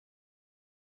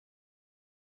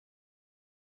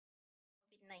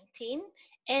COVID-19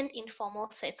 and informal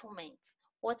settlements,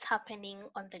 what's happening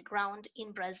on the ground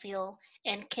in Brazil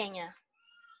and Kenya.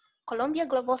 Columbia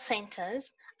Global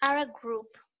Centers are a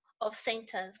group of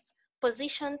centers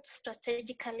positioned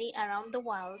strategically around the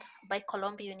world by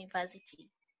Columbia University.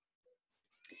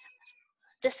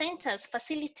 The centers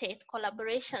facilitate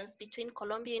collaborations between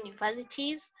Columbia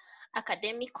University's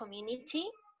academic community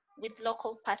with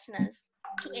local partners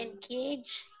to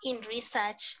engage in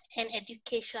research and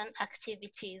education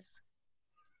activities.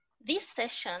 This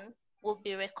session will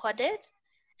be recorded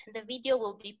and the video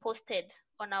will be posted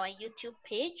on our YouTube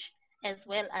page as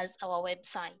well as our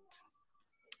website.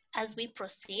 As we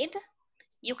proceed,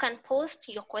 you can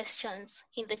post your questions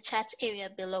in the chat area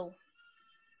below.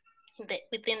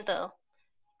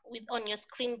 On your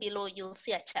screen below, you'll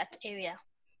see a chat area.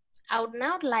 I would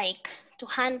now like to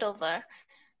hand over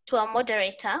to our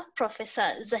moderator, Professor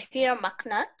Zahira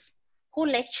Maknat, who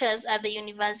lectures at the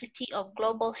University of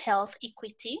Global Health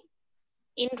Equity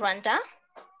in Rwanda,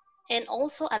 and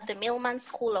also at the Millman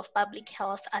School of Public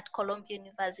Health at Columbia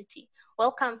University.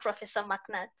 Welcome, Professor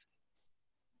Maknat.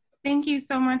 Thank you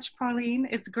so much, Pauline.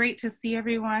 It's great to see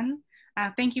everyone.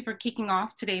 Thank you for kicking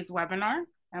off today's webinar.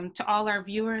 To all our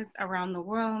viewers around the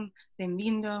world,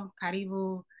 bienvenido,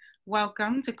 karibu,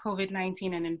 welcome to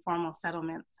COVID-19 and informal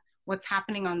settlements, what's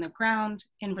happening on the ground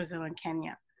in Brazil and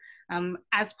Kenya.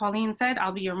 As Pauline said,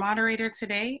 I'll be your moderator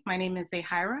today. My name is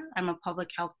Zahira. I'm a public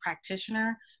health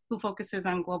practitioner who focuses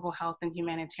on global health and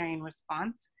humanitarian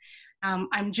response.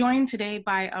 I'm joined today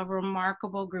by a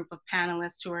remarkable group of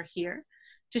panelists who are here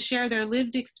to share their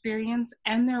lived experience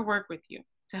and their work with you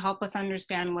to help us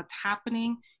understand what's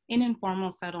happening in informal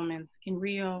settlements in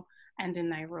Rio and in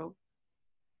Nairobi.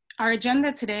 Our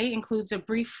agenda today includes a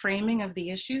brief framing of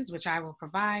the issues, which I will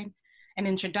provide, an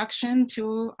introduction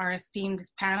to our esteemed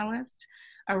panelists,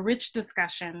 a rich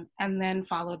discussion, and then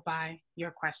followed by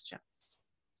your questions.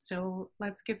 So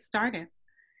let's get started.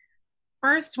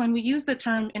 First, when we use the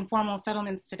term informal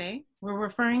settlements today, we're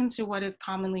referring to what is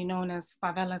commonly known as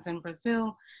favelas in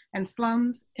Brazil and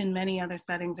slums in many other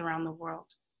settings around the world.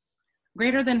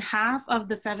 Greater than half of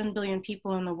the 7 billion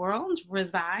people in the world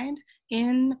reside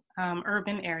in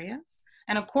urban areas,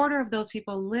 and a quarter of those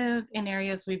people live in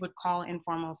areas we would call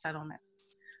informal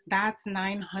settlements. That's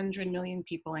 900 million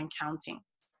people and counting.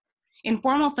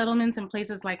 Informal settlements in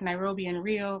places like Nairobi and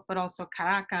Rio, but also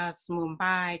Caracas,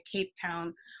 Mumbai, Cape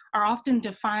Town, are often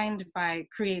defined by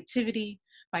creativity,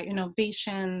 by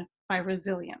innovation, by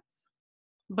resilience,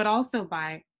 but also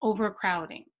by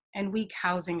overcrowding and weak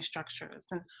housing structures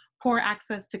and poor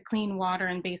access to clean water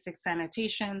and basic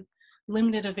sanitation,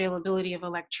 limited availability of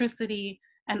electricity,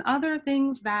 and other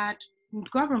things that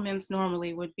governments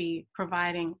normally would be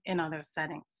providing in other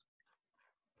settings.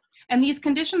 And these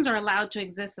conditions are allowed to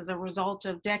exist as a result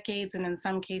of decades, and in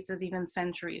some cases even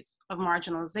centuries, of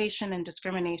marginalization and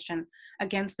discrimination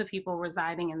against the people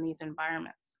residing in these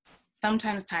environments,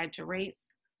 sometimes tied to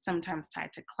race, sometimes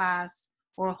tied to class,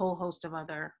 or a whole host of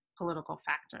other political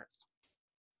factors.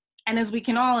 And as we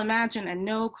can all imagine and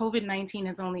know, COVID-19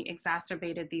 has only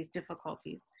exacerbated these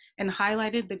difficulties and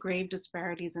highlighted the grave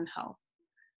disparities in health,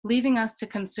 leaving us to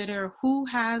consider who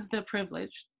has the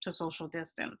privilege to social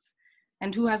distance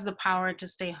and who has the power to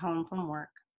stay home from work,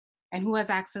 and who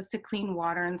has access to clean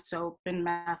water and soap and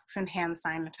masks and hand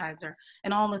sanitizer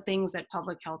and all the things that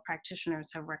public health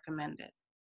practitioners have recommended.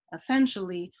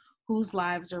 Essentially, whose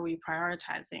lives are we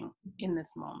prioritizing in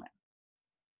this moment?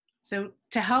 So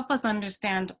to help us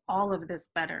understand all of this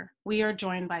better, we are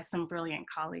joined by some brilliant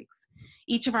colleagues.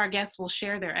 Each of our guests will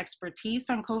share their expertise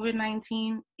on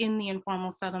COVID-19 in the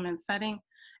informal settlement setting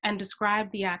and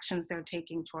describe the actions they're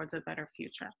taking towards a better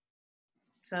future.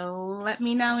 So let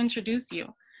me now introduce you,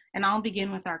 and I'll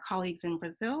begin with our colleagues in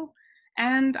Brazil,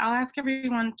 and I'll ask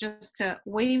everyone just to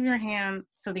wave your hand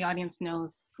so the audience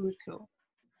knows who's who.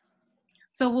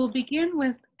 So we'll begin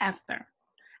with Esther.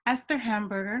 Esther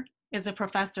Hamburger is a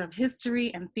professor of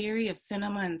history and theory of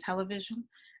cinema and television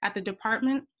at the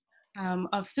Department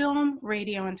of Film,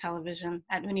 Radio, and Television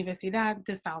at Universidade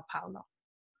de São Paulo.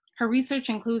 Her research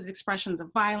includes expressions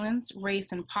of violence,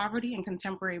 race, and poverty in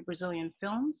contemporary Brazilian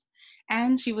films,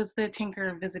 and she was the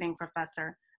Tinker Visiting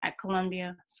Professor at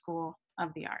Columbia School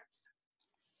of the Arts.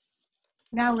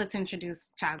 Now let's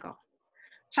introduce Thiago.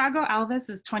 Thiago Alves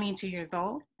is 22 years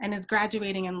old and is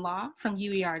graduating in law from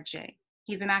UERJ.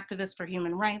 He's an activist for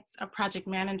human rights, a project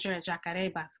manager at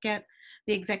Jacaré Basket,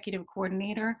 the executive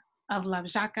coordinator of Love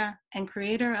Jaca, and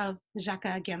creator of the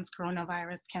Jaca Against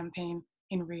Coronavirus campaign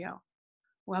in Rio.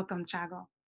 Welcome, Thiago.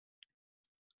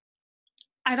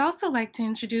 I'd also like to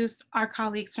introduce our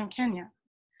colleagues from Kenya.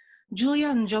 Julia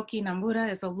Njoki Nambura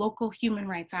is a local human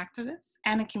rights activist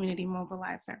and a community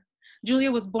mobilizer. Julia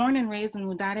was born and raised in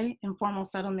Mudare, informal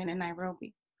settlement in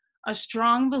Nairobi. A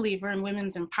strong believer in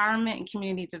women's empowerment and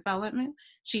community development,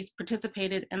 she's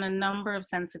participated in a number of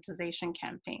sensitization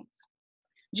campaigns.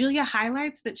 Julia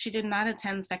highlights that she did not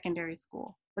attend secondary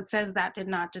school, but says that did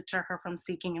not deter her from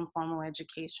seeking informal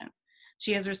education.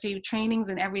 She has received trainings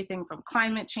in everything from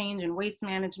climate change and waste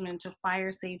management to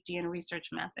fire safety and research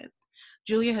methods.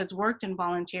 Julia has worked and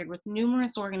volunteered with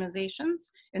numerous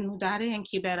organizations in Mudare and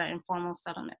Kibera informal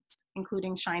settlements,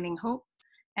 including Shining Hope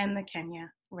and the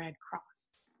Kenya Red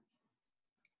Cross.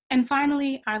 And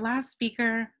finally, our last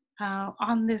speaker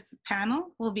on this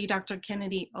panel will be Dr.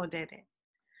 Kennedy Odede.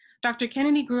 Dr.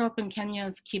 Kennedy grew up in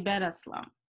Kenya's Kibera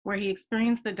slum, where he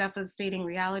experienced the devastating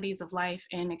realities of life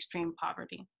in extreme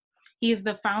poverty. He is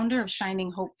the founder of Shining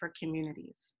Hope for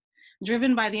Communities.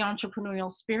 Driven by the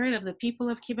entrepreneurial spirit of the people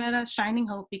of Kibera, Shining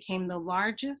Hope became the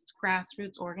largest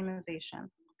grassroots organization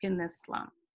in this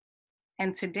slum.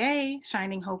 And today,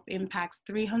 Shining Hope impacts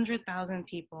 300,000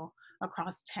 people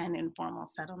across 10 informal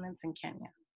settlements in Kenya.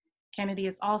 Kennedy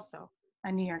is also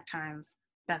a New York Times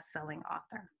bestselling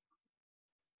author.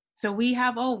 So we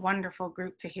have a wonderful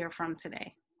group to hear from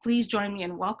today. Please join me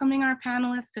in welcoming our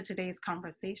panelists to today's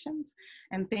conversations,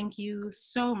 and thank you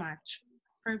so much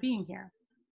for being here.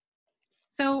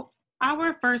 So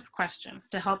our first question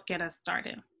to help get us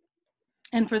started.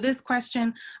 And for this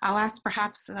question, I'll ask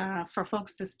perhaps for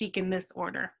folks to speak in this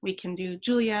order. We can do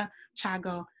Julia,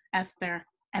 Chago, Esther,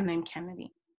 and then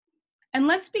Kennedy. And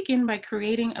let's begin by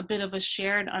creating a bit of a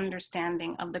shared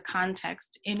understanding of the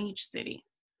context in each city.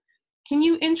 Can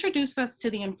you introduce us to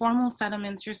the informal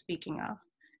settlements you're speaking of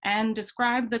and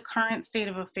describe the current state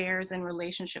of affairs in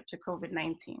relationship to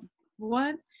COVID-19?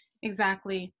 What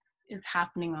exactly is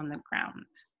happening on the ground?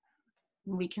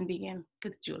 We can begin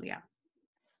with Julia.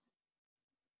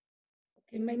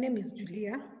 Okay, my name is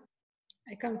Julia.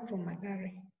 I come from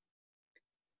Mathare.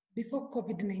 Before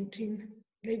COVID-19,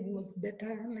 life was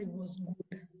better, life was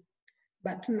good.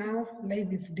 But now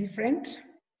life is different.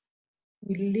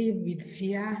 We live with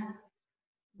fear.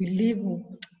 We live,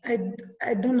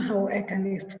 I don't know how I can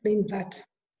explain that.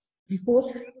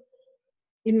 Because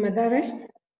in Mathare,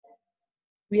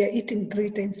 we are eating 3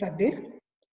 times a day.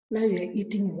 Now we are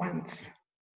eating once.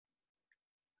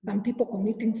 Some people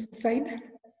committing suicide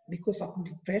because of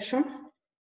depression.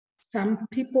 Some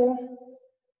people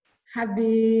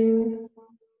having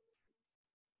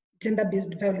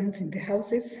gender-based violence in the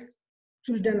houses.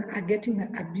 Children are getting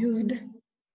abused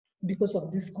because of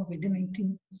this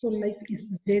COVID-19. So life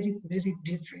is very, very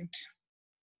different.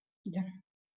 Yeah.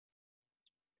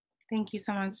 Thank you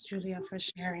so much, Julia, for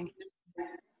sharing.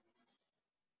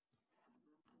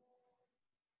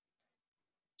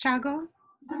 Chago?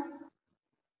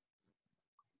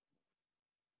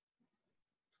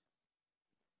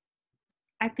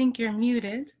 I think you're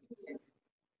muted.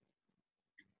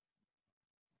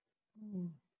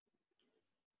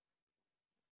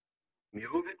 Me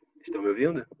ouve? Estão me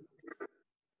ouvindo?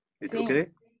 It's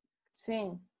ok?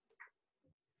 Sim.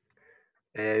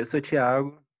 Eu sou o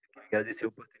Thiago, quero agradecer a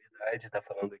oportunidade de estar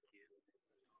falando aqui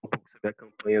um pouco sobre a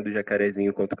campanha do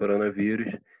Jacarezinho contra o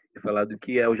coronavírus e falar do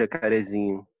que é o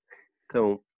Jacarezinho.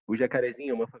 Então, o Jacarezinho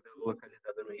é uma favela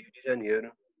localizada no Rio de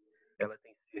Janeiro. Ela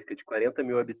tem cerca de 40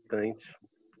 mil habitantes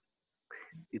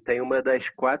e tem uma das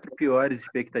 4 piores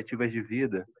expectativas de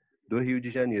vida do Rio de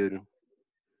Janeiro.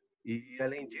 E,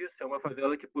 além disso, é uma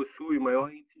favela que possui o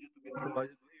maior índice de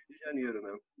tuberculose do Rio de Janeiro,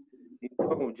 né?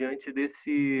 Então, diante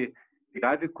desse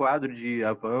grave quadro de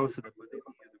avanço da pandemia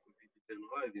do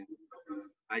Covid-19,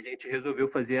 a gente resolveu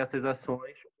fazer essas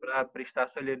ações para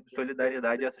prestar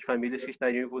solidariedade a essas famílias que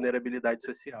estariam em vulnerabilidade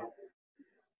social.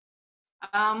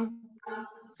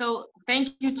 So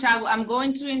thank you, Chago. I'm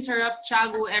going to interrupt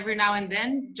Chago every now and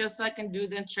then, just so I can do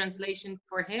the translation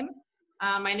for him.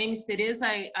 My name is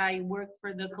Teresa. I work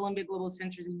for the Columbia Global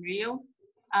Centers in Rio.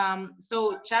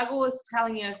 So Chago was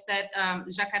telling us that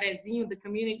Jacarezinho, the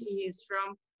community he's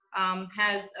from,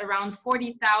 has around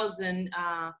 40,000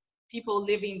 people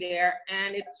living there,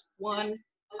 and it's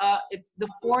the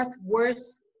 4th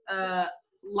worst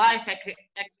life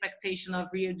expectation of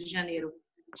Rio de Janeiro.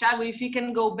 Chago, if you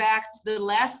can go back to the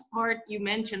last part you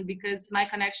mentioned, because my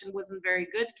connection wasn't very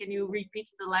good. Can you repeat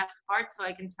the last part so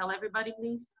I can tell everybody,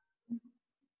 please?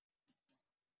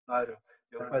 Claro,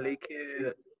 eu falei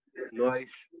que nós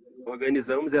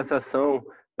organizamos essa ação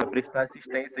para prestar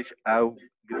assistências ao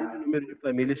grande número de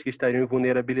famílias que estariam em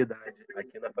vulnerabilidade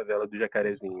aqui na favela do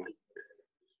Jacarezinho.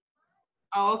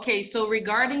 Oh, okay, so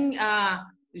regarding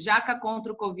Jaca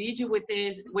contra o COVID,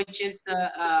 which is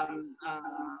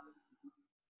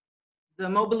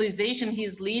mobilization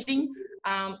he's leading.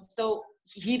 So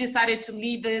he decided to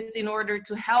lead this in order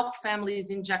to help families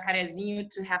in Jacarezinho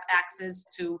to have access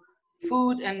to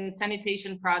food and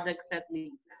sanitation products at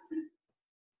least.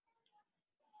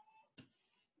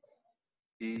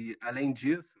 E, além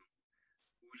disso,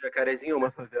 o Jacarezinho é uma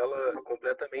favela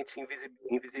completamente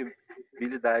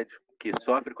invisibilidade, que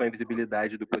sofre com a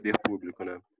invisibilidade do poder público,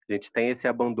 né? A gente tem esse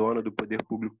abandono do poder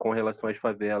público com relação às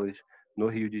favelas no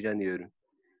Rio de Janeiro.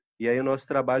 E aí o nosso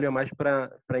trabalho é mais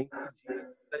para impedir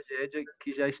a tragédia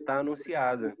que já está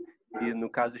anunciada. E no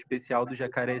caso especial do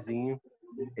Jacarezinho,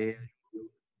 é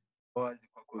com a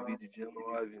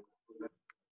COVID-19.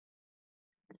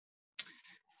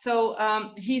 So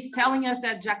he's telling us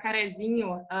that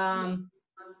Jacarezinho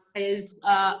is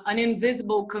an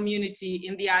invisible community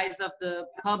in the eyes of the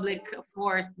public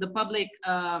force, the public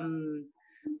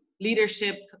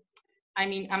leadership. I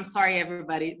mean, I'm sorry,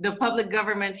 everybody. The public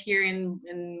government here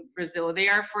in Brazil, they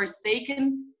are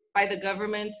forsaken by the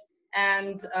government,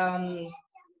 and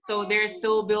so they're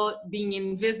still being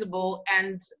invisible,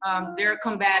 and they're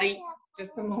combating.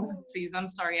 Just a moment, please. I'm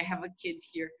sorry, I have a kid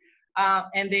here,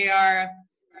 and they are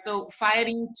so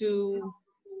fighting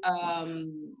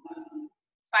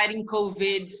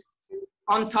COVID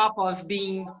on top of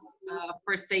being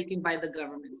forsaken by the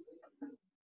government.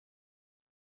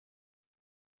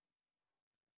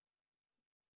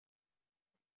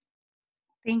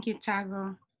 Thank you,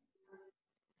 Thiago.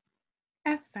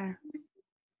 Esther.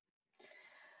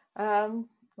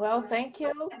 Well, thank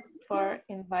you for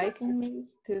inviting me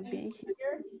to be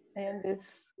here in this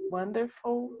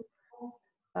wonderful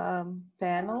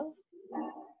panel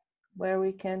where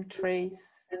we can trace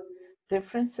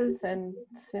differences and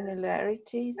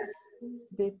similarities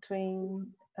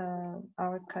between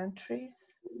our countries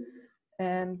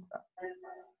and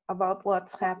about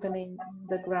what's happening on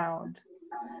the ground.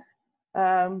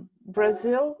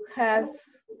 Brazil has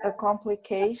a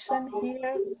complication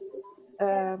here,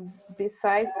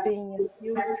 besides being a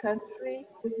huge country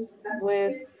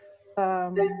with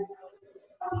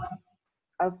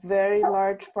a very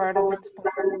large part of its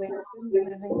population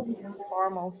living in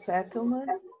informal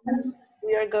settlements.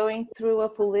 We are going through a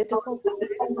political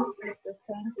crisis at the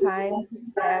same time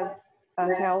as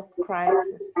a health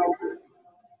crisis.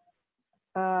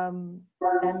 And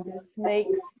this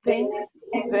makes things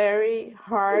very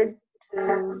hard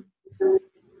to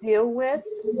deal with,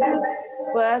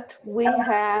 but we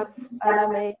have an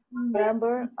amazing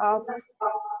number of,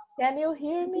 can you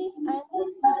hear me?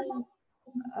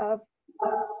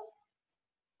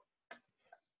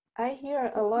 I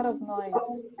hear a lot of noise.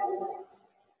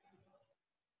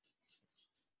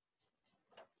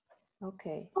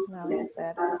 Okay, now it's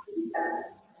better.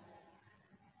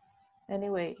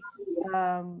 Anyway,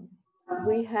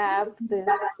 we have this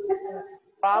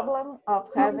problem of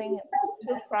having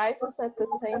two crises at the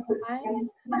same time,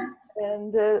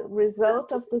 and the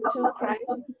result of the two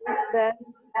crises is that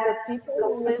the people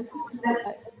who live in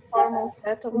informal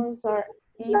settlements are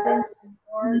even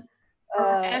more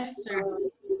Esther,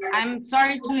 I'm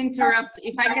sorry to interrupt.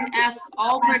 If I can ask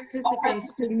all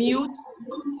participants to mute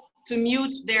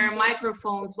their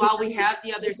microphones while we have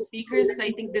the other speakers,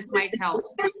 I think this might help.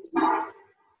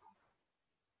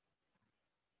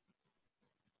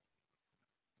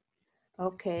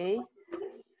 Okay,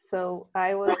 so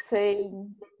I was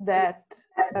saying that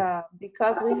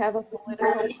because we have a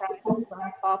political crisis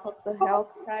on top of the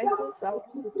health crisis, our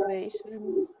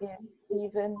situation is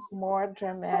even more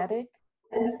dramatic,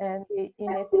 and the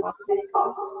inequalities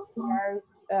are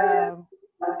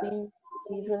being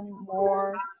even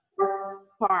more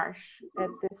harsh at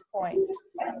this point.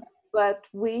 But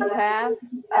we have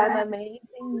an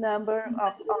amazing number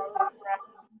of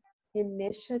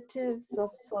initiatives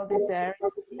of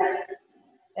solidarity,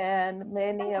 and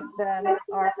many of them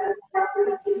are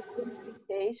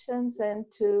communications and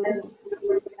to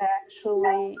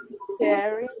actually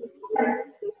carry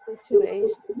the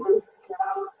situation.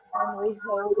 And we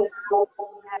hope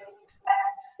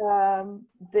that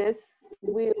this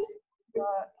will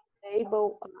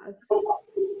enable us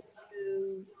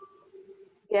to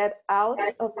get out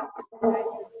of the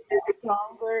crisis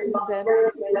stronger than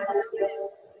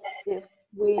if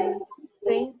we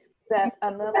think that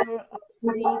a number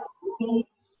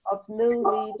of new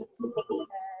leaders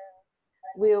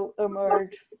will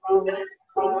emerge from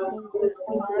facing the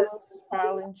enormous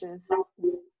challenges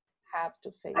we have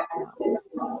to face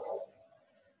now.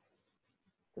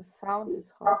 The sound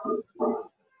is horrible.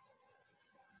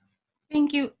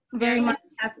 Thank you very much,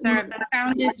 Esther. The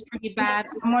sound is pretty bad.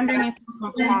 I'm wondering if you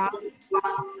can pause.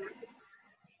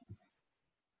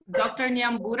 Dr.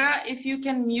 Nyambura, if you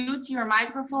can mute your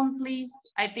microphone, please.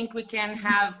 I think we can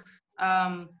have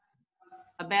a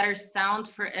better sound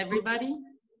for everybody.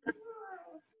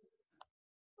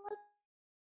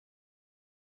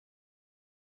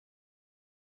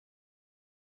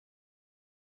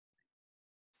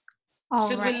 All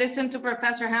Should right. we listen to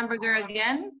Professor Hamburger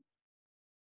again?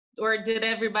 Or did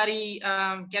everybody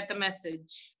get the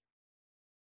message?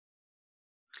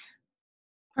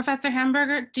 Professor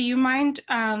Hamburger, do you mind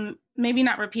maybe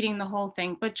not repeating the whole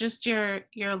thing, but just your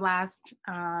last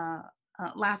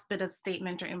last bit of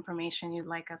statement or information you'd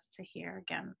like us to hear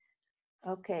again?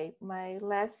 Okay, my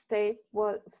last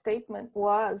statement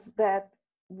was that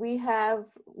we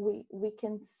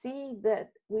can see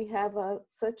that we have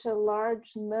such a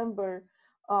large number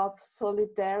of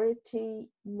solidarity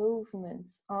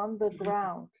movements on the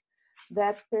ground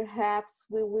that perhaps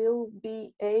we will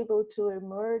be able to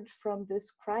emerge from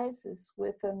this crisis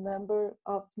with a number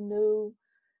of new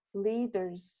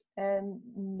leaders and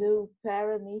new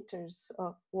parameters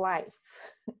of life.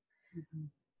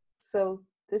 So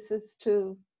this is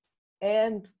to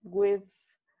end with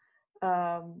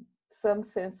some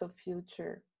sense of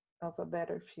future, of a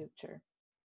better future.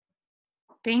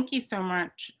 Thank you so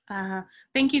much.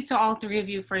 Thank you to all three of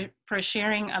you for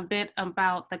sharing a bit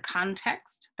about the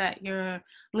context that you're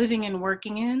living and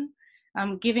working in,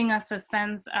 giving us a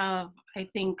sense of, I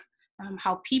think,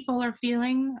 how people are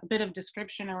feeling, a bit of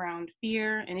description around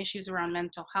fear and issues around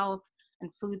mental health and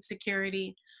food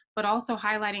security, but also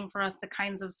highlighting for us the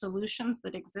kinds of solutions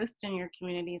that exist in your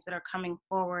communities that are coming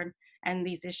forward and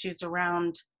these issues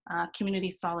around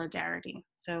community solidarity.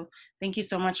 So thank you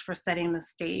so much for setting the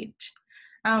stage.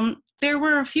 There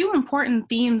were a few important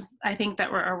themes, I think,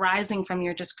 that were arising from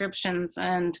your descriptions,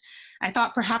 and I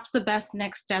thought perhaps the best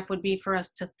next step would be for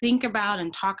us to think about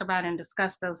and talk about and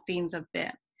discuss those themes a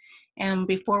bit. And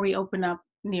before we open up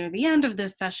near the end of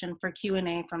this session for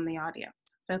Q&A from the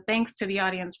audience. So thanks to the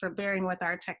audience for bearing with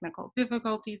our technical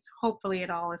difficulties. Hopefully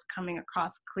it all is coming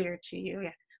across clear to you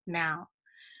now.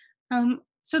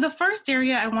 So the first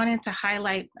area I wanted to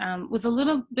highlight was a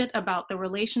little bit about the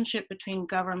relationship between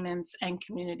governments and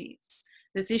communities.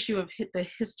 This issue of the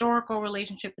historical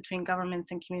relationship between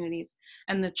governments and communities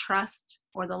and the trust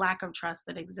or the lack of trust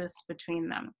that exists between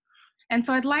them. And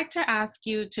so I'd like to ask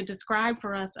you to describe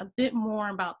for us a bit more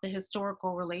about the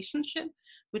historical relationship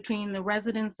between the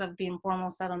residents of the informal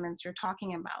settlements you're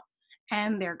talking about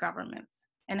and their governments,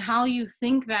 and how you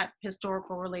think that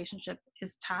historical relationship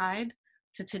is tied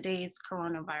to today's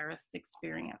coronavirus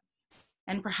experience.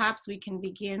 And perhaps we can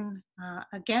begin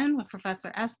again with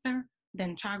Professor Esther,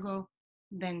 then Thiago,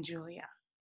 then Julia.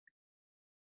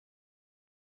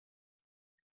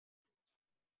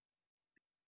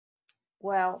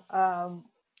 Well,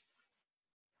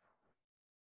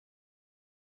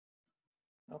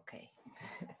 okay,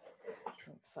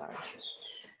 I'm sorry.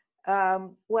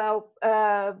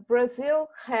 Brazil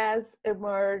has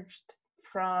emerged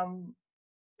from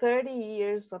 30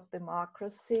 years of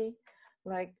democracy.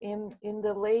 Like in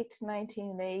the late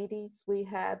 1980s, we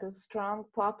had a strong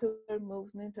popular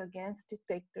movement against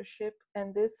dictatorship.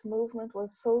 And this movement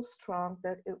was so strong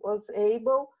that it was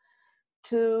able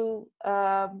to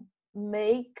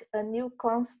make a new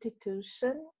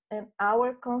constitution. And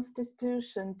our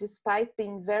constitution, despite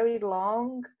being very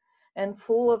long and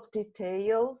full of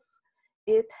details,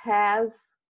 it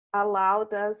has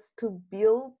allowed us to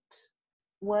build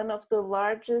one of the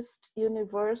largest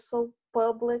universal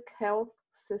public health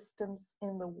systems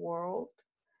in the world,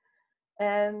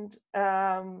 and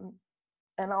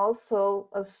also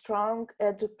a strong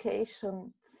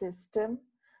education system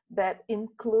that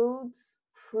includes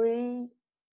free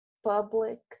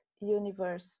public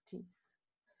universities,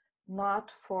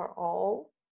 not for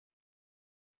all,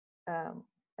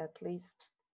 at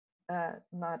least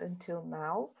not until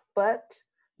now, but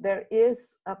there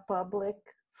is a public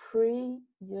free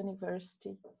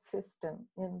university system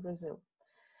in Brazil.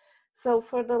 So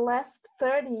for the last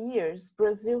 30 years,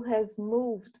 Brazil has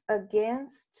moved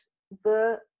against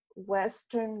the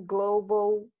Western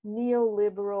global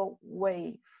neoliberal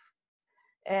wave.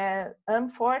 And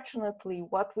unfortunately,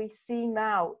 what we see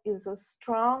now is a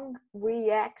strong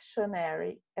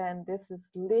reactionary, and this is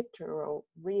literal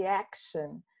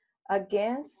reaction,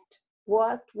 against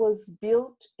what was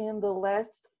built in the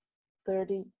last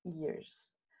 30 years.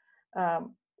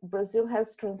 Brazil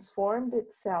has transformed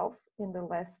itself in the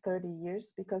last 30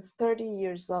 years because 30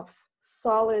 years of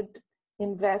solid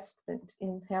investment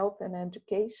in health and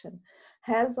education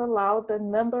has allowed a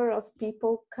number of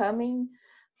people coming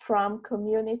from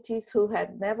communities who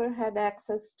had never had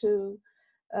access to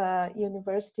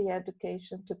university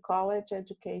education, to college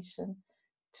education,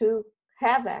 to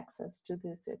have access to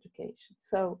this education.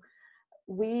 So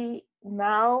we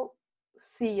now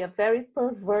see a very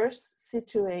perverse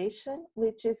situation,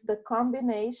 which is the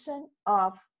combination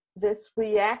of this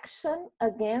reaction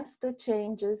against the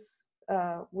changes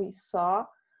we saw,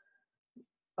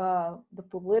 the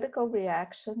political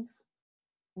reactions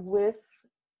with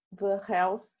the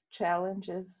health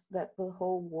challenges that the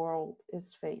whole world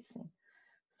is facing.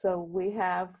 So we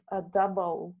have a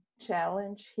double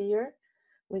challenge here,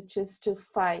 which is to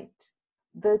fight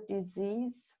the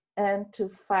disease and to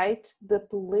fight the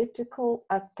political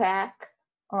attack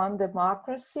on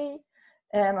democracy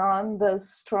and on the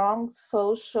strong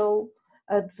social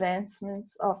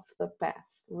advancements of the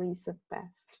past, recent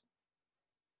past.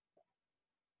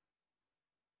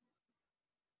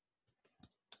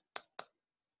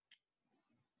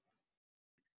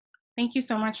 Thank you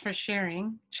so much for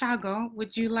sharing. Thiago,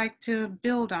 would you like to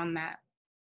build on that?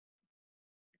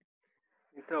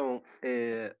 Então,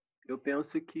 eu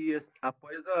penso que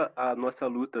após a nossa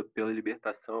luta pela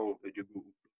libertação, eu digo,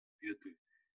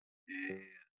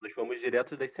 nós fomos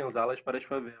direto das senzalas para as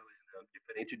favelas, né?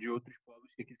 Diferente de outros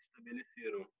povos que aqui se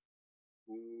estabeleceram.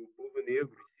 O povo negro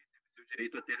teve seu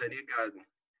direito à terra negado.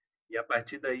 E a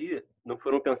partir daí, não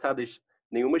foram pensadas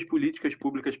nenhumas políticas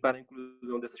públicas para a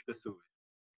inclusão dessas pessoas.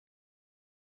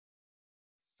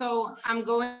 So I'm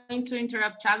going to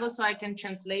interrupt Thiago so I can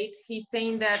translate. He's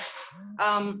saying that,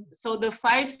 so the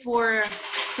fight for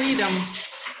freedom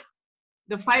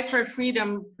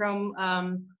from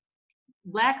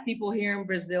Black people here in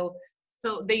Brazil,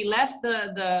 so they left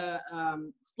the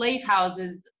slave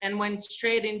houses and went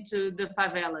straight into the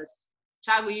favelas.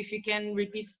 Thiago, if you can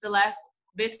repeat the last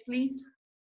bit, please.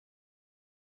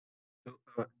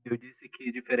 Eu disse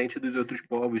que, diferente dos outros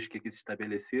povos que aqui se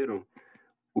estabeleceram,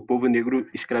 o povo negro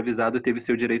escravizado teve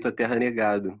seu direito à terra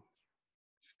negado.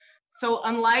 So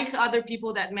unlike other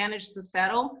people that managed to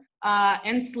settle,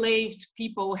 enslaved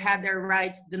people had their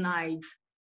rights denied.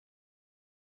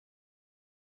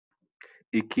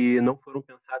 E que não foram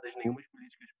pensadas nenhumas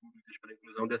políticas públicas para a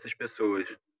inclusão dessas pessoas.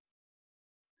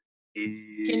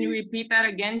 Can you repeat that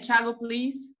again, Thiago,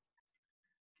 please?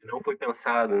 Não foi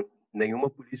pensada nenhuma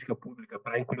política pública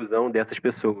para a inclusão dessas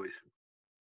pessoas.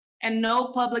 And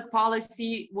no public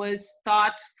policy was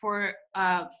thought for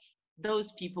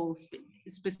those people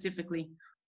specifically.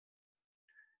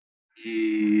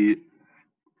 E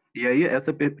aí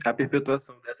a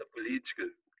perpetuação dessa política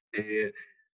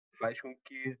faz com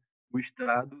que o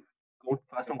Estado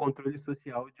faça um controle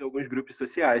social de alguns grupos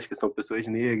sociais, que são pessoas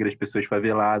negras, pessoas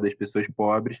faveladas, pessoas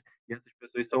pobres, e essas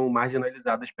pessoas são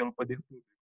marginalizadas pelo poder público.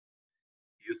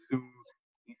 Isso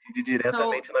incide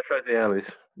diretamente nas favelas.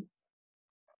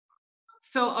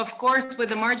 So, of course, with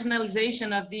the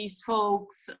marginalization of these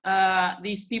folks,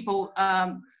 these people,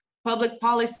 public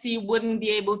policy wouldn't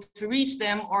be able to reach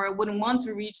them or wouldn't want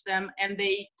to reach them, and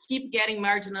they keep getting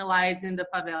marginalized in the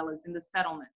favelas, in the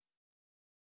settlements.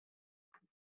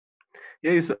 E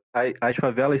é isso, as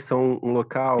favelas são um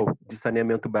local de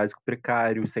saneamento básico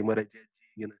precário, sem moradia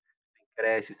digna, sem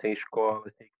creche, sem escola,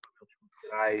 sem equipamentos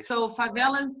culturais. So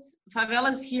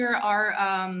favelas here are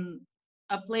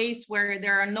a place where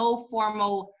there are no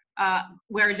formal,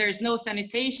 where there's no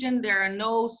sanitation, there are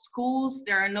no schools,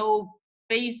 there are no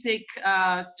basic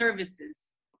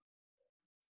services.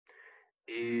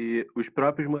 E os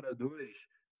próprios moradores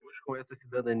buscam essa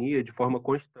cidadania de forma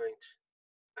constante.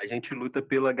 A gente luta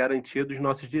pela garantia dos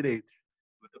nossos direitos,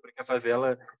 luta para que a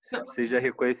favela seja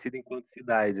reconhecida enquanto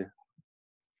cidade.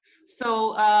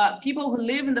 So people who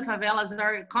live in the favelas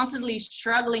are constantly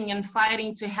struggling and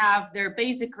fighting to have their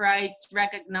basic rights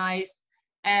recognized,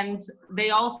 and they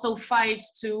also fight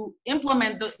to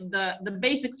implement the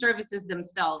basic services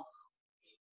themselves.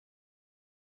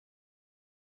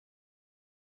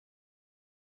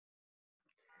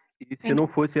 E se não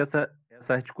fosse essa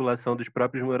articulação dos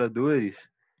próprios moradores,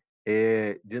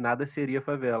 de nada seria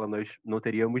favela. Nós não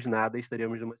teríamos nada e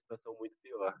estaríamos numa situação muito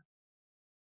pior.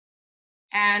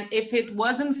 And if it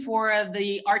wasn't for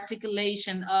the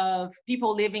articulation of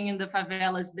people living in the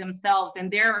favelas themselves and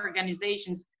their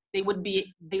organizations, they would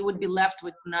be left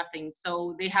with nothing.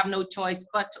 So they have no choice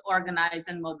but to organize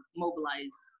and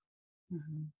mobilize.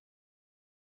 Mm-hmm.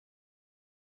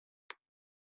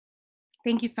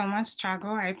 Thank you so much,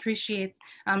 Thiago. I appreciate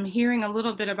hearing a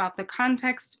little bit about the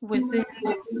context within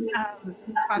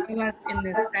favelas in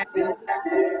this setting,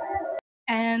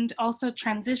 and also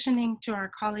transitioning to our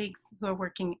colleagues who are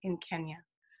working in Kenya.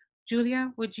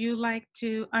 Julia, would you like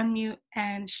to unmute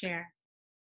and share?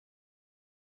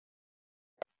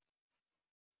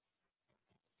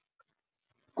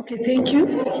 Okay, thank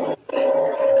you.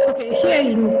 Okay, here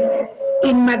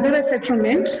in Madera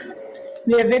settlement,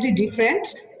 we are very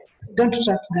different. Don't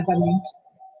trust government.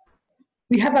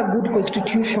 We have a good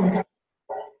constitution.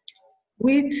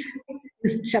 which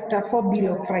is Chapter 4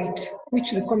 Bill of Rights,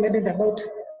 which recommended about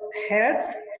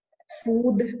health,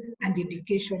 food, and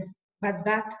education, but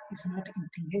that is not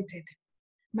implemented.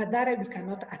 Madara, we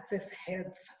cannot access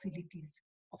health facilities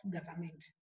of government.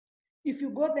 If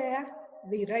you go there,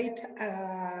 they write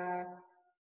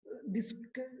this,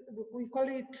 we call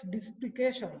it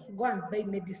displication. Go and buy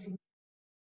medicine.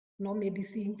 No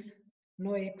medicines,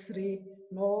 no X-ray,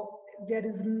 no, there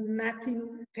is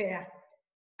nothing there.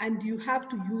 And you have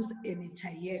to use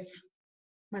NHIF.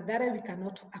 Madara, we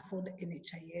cannot afford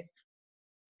NHIF.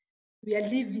 We are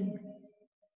living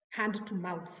hand to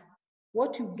mouth.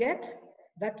 What you get,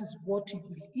 that is what you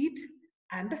will eat,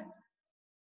 and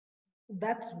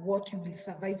that's what you will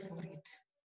survive for it.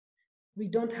 We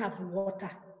don't have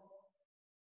water,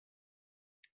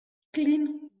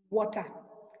 clean water.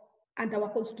 And our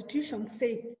constitution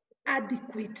says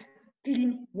adequate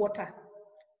clean water.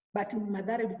 But in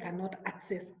Madara, we cannot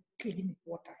access clean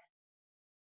water.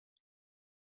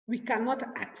 We cannot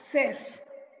access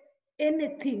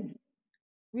anything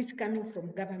which is coming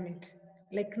from government.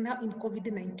 Like now in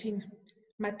COVID-19,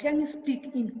 Matiang'i speak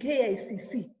in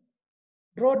KICC,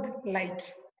 broad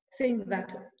light, saying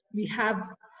that we have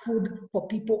food for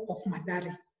people of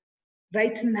Madari.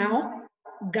 Right now,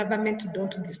 government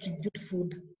don't distribute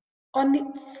food. Only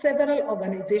several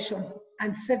organizations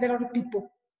and several people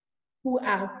who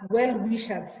are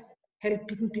well-wishers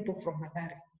helping people from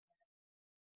Madari.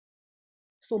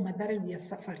 So Madari, we are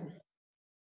suffering.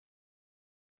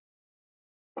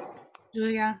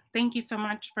 Julia, thank you so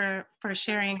much for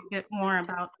sharing a bit more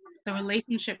about the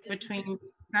relationship between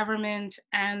government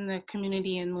and the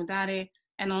community in Mudare,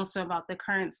 and also about the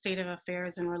current state of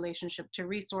affairs in relationship to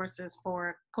resources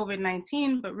for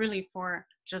COVID-19, but really for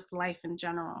just life in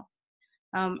general.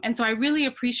 And so I really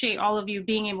appreciate all of you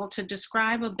being able to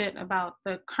describe a bit about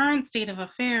the current state of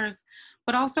affairs,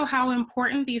 but also how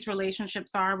important these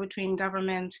relationships are between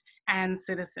government and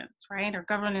citizens, right? Or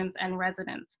governance and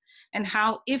residents. And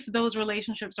how, if those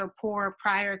relationships are poor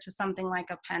prior to something like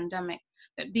a pandemic,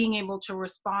 that being able to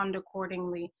respond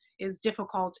accordingly is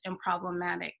difficult and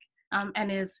problematic,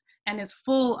 and is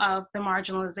full of the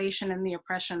marginalization and the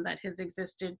oppression that has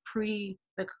existed pre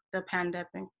the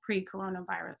pandemic,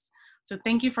 pre-coronavirus. So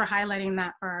thank you for highlighting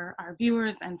that for our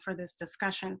viewers and for this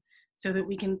discussion, so that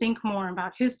we can think more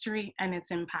about history and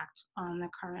its impact on the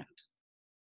current.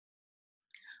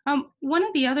 One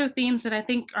of the other themes that I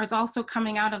think is also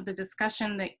coming out of the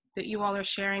discussion that you all are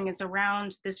sharing is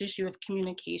around this issue of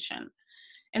communication.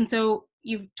 And so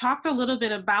you've talked a little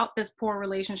bit about this poor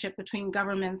relationship between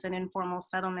governments and informal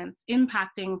settlements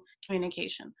impacting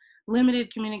communication.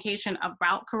 Limited communication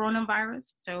about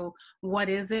coronavirus. So what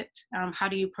is it? How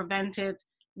do you prevent it?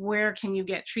 Where can you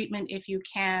get treatment if you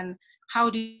can? How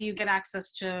do you get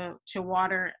access to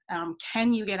water?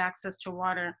 Can you get access to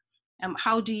water?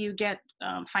 How do you get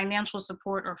financial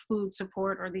support or food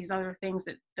support or these other things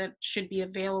that should be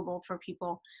available for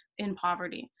people in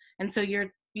poverty? And so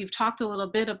you've talked a little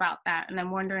bit about that, and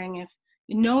I'm wondering if,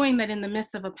 knowing that in the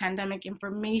midst of a pandemic,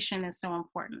 information is so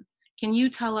important, can you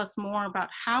tell us more about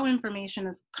how information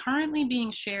is currently being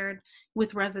shared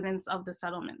with residents of the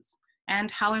settlements,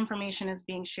 and how information is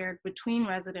being shared between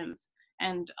residents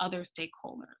and other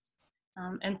stakeholders?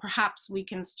 And perhaps we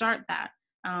can start that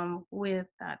with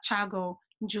Chago,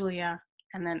 Julia,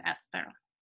 and then Esther.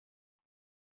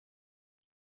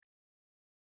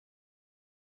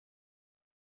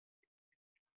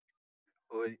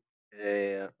 Oi.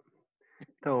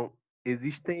 Então,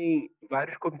 existem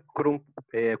vários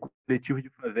coletivos de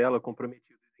favela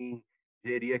comprometidos em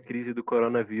gerir a crise do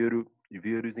coronavírus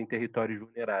em territórios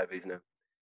vulneráveis, né?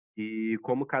 E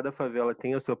como cada favela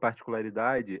tem a sua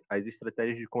particularidade, as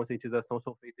estratégias de conscientização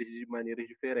são feitas de maneiras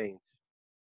diferentes.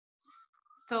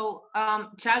 So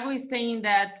Thiago is saying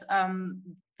that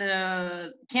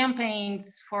the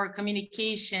campaigns for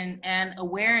communication and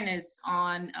awareness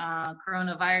on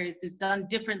coronavirus is done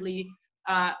differently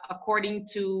according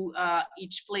to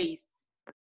each place.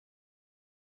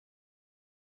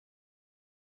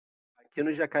 Aqui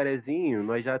no Jacarezinho,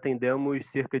 nós já atendemos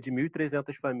cerca de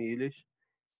 1.300 famílias,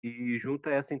 e junto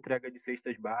a essa entrega de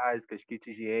cestas básicas, kit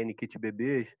higiene, kit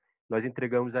bebês, nós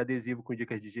entregamos adesivo com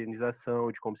dicas de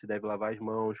higienização, de como se deve lavar as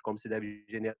mãos, como se deve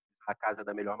higienizar a casa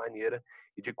da melhor maneira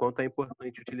e de quanto é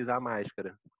importante utilizar a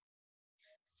máscara.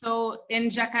 So in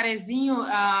Jacarezinho,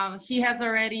 he has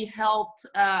already helped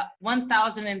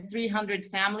 1,300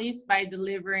 families by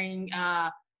delivering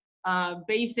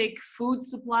basic food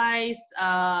supplies,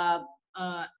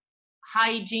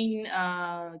 hygiene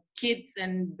kits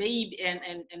and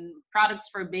products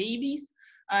for babies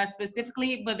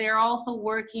specifically, but they're also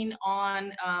working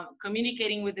on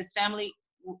communicating with this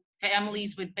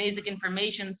families with basic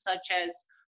information such as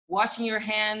washing your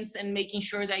hands and making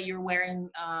sure that you're wearing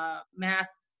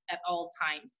masks at all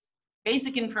times.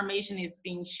 Basic information is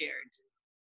being shared.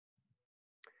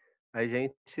 A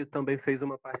gente também fez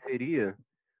uma parceria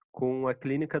com a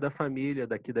clínica da família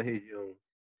daqui da região.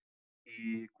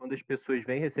 E quando as pessoas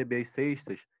vêm receber as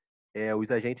cestas, os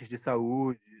agentes de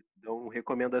saúde dão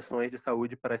recomendações de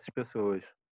saúde para essas pessoas.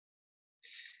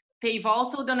 They've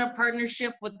also done a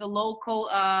partnership with the local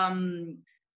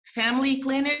family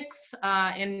clinics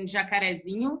in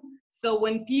Jacarezinho. So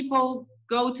when people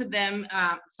go to them,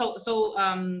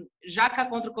 Jaca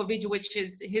contra Covid, which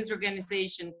is his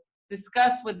organization,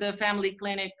 discuss with the family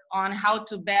clinic on how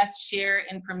to best share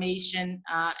information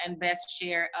and best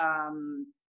share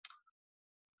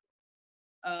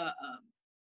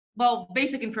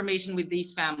basic information with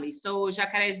these families. So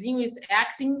Jacarezinho is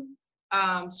acting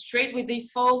straight with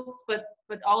these folks, but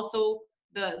also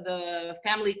the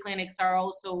family clinics are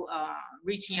also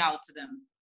reaching out to them.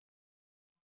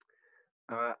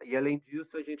 E além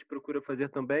disso, a gente procura fazer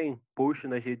também post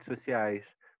nas redes sociais,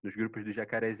 nos grupos do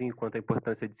Jacarezinho, quanto à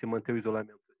importância de se manter o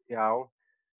isolamento social,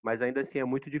 mas ainda assim é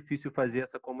muito difícil fazer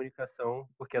essa comunicação,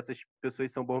 porque essas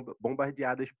pessoas são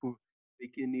bombardeadas por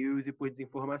fake news e por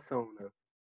desinformação, né?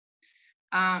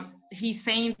 He's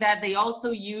saying that they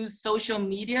also use social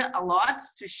media a lot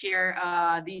to share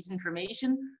this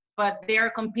information, but they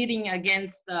are competing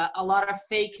against a lot of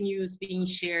fake news being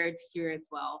shared here as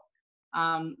well.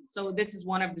 So this is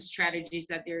one of the strategies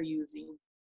that they're using.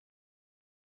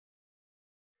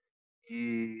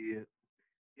 E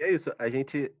é isso, a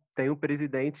gente tem um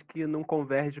presidente que não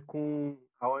converge com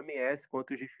a OMS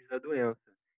quanto os riscos da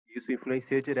doença. E isso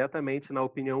influencia diretamente na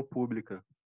opinião pública.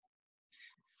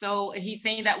 So he's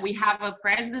saying that we have a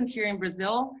president here in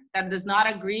Brazil that does not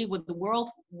agree with the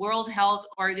World Health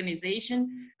Organization.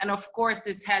 And of course,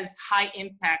 this has high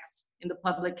impacts in the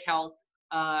public health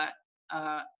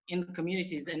in the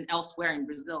communities and elsewhere in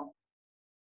Brazil.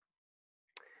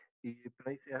 E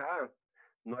para encerrar,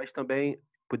 nós também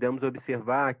pudemos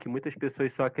observar que muitas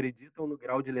pessoas só acreditam no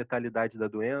grau de letalidade da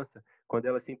doença quando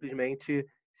ela simplesmente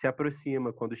se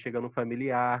aproxima, quando chega no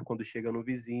familiar, quando chega no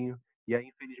vizinho. E aí,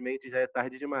 infelizmente, já é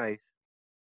tarde demais.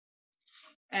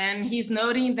 And he's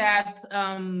noting that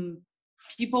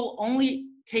people only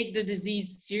take the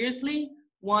disease seriously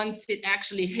once it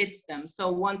actually hits them.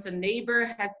 So once a neighbor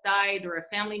has died or a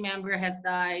family member has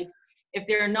died, if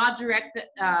they're not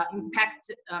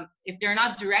if they're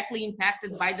not directly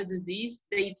impacted by the disease,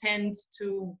 they tend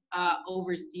to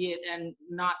oversee it and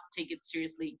not take it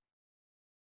seriously.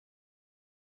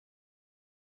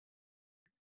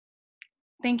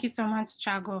 Thank you so much,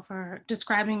 Thiago, for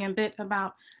describing a bit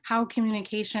about how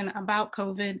communication about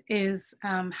COVID is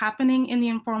happening in the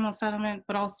informal settlement,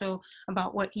 but also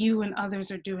about what you and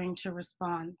others are doing to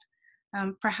respond.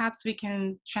 Perhaps we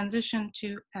can transition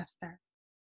to Esther.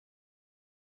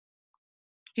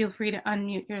 Feel free to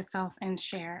unmute yourself and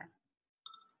share.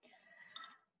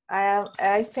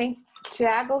 I think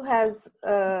Thiago has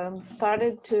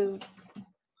started to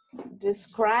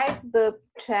describe the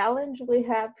challenge we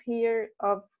have here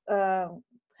of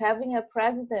having a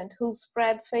president who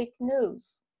spread fake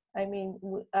news. I mean,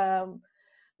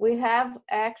 we have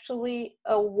actually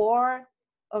a war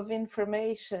of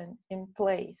information in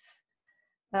place.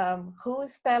 Who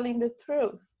is telling the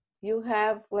truth? You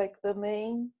have like the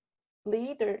main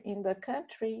leader in the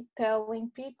country telling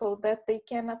people that they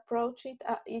can approach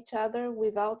each other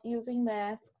without using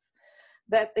masks,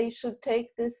 that they should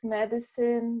take this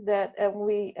medicine, that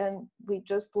we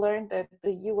just learned that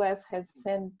the US has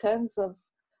sent tons of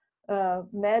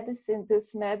medicine,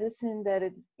 this medicine that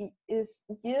is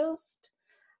used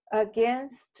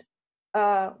against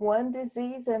one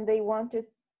disease, and they wanted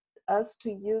us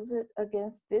to use it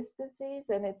against this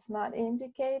disease, and it's not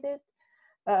indicated.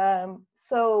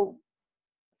 So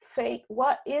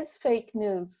what is fake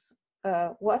news?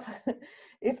 What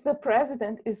if the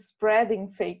president is spreading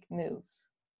fake news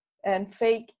and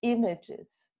fake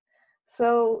images?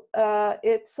 So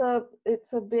it's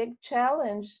a big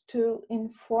challenge to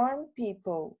inform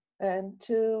people and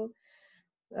to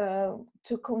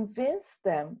convince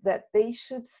them that they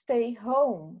should stay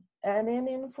home. And in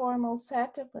informal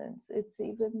settlements, it's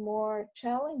even more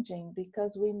challenging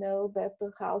because we know that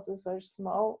the houses are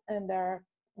small and there are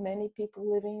many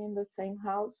people living in the same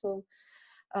house. So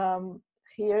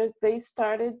here they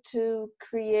started to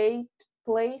create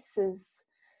places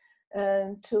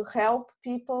to help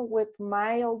people with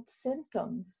mild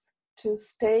symptoms to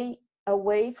stay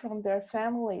away from their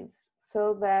families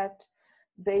so that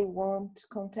they won't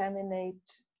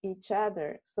contaminate each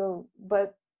other. So,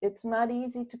 but it's not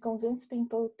easy to convince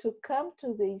people to come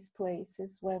to these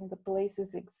places when the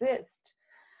places exist.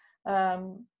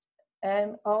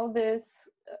 And all this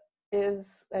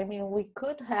is, I mean, we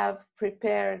could have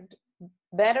prepared,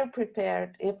 better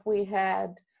prepared if we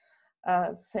had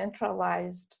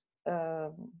centralized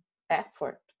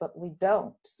effort, but we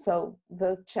don't. So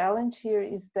the challenge here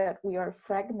is that we are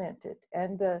fragmented,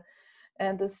 and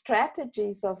the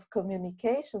strategies of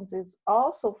communications is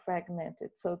also fragmented.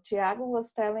 So Tiago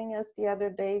was telling us the other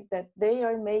day that they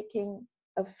are making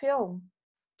a film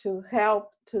to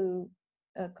help to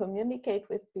communicate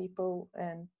with people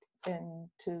and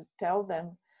to tell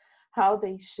them how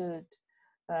they should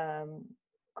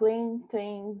clean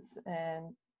things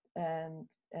and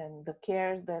the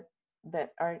care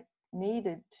that are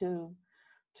needed to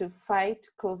fight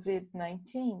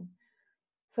COVID-19.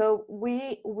 So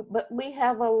we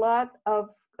have a lot of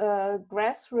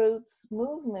grassroots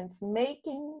movements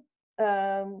making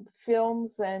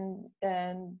films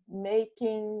and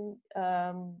making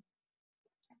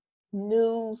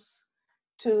news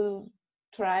to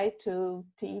try to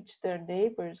teach their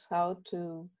neighbors how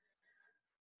to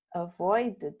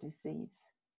avoid the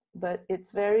disease. But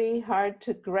it's very hard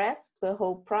to grasp the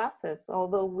whole process,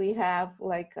 although we have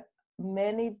like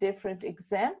many different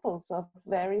examples of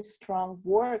very strong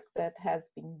work that has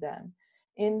been done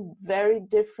in very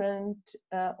different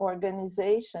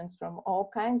organizations, from all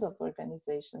kinds of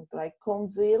organizations. Like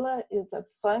Conzilla is a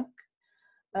funk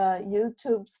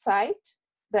YouTube site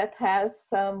that has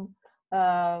some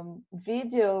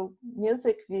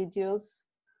music videos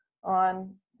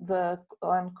on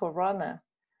Corona.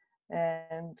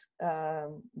 And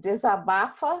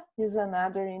Desabafa is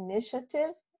another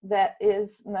initiative that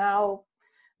is now,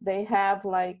 they have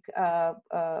like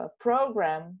a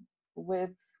program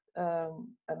with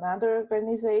another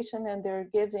organization, and they are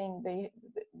giving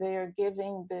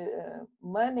the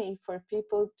money for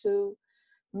people to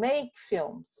make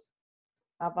films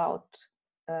about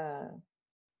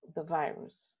the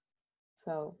virus.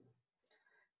 So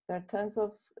there are tons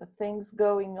of things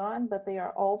going on, but they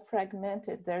are all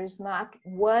fragmented. There is not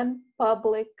one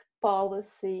public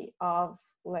policy of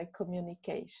like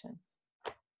communications.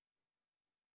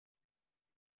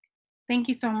 Thank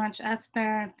you so much,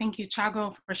 Esther. Thank you,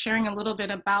 Tiago, for sharing a little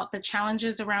bit about the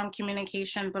challenges around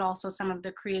communication, but also some of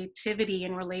the creativity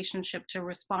in relationship to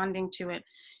responding to it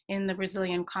in the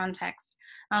Brazilian context.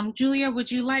 Julia, would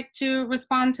you like to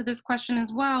respond to this question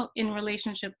as well in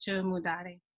relationship to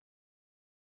Mudare?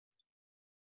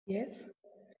 Yes.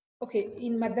 Okay,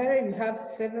 in Madare, we have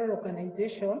several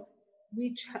organizations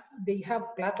which they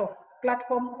have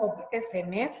platform of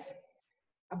SMS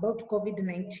about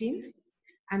COVID-19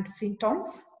 and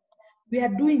symptoms. We are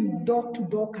doing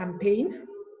door-to-door campaign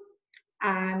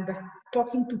and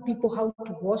talking to people how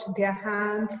to wash their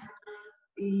hands.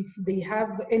 If they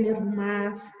have any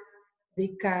rumors,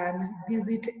 they can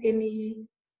visit any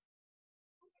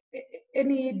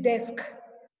desk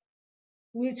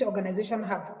which organization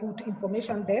have put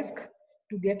information desk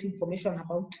to get information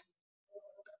about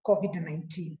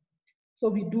COVID-19. So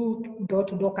we do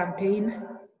door-to-door campaign,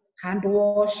 hand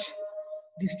wash,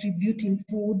 distributing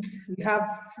foods. We have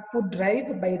food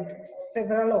drive by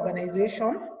several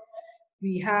organizations.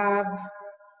 We have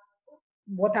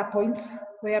water points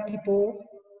where people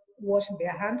wash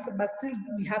their hands, but still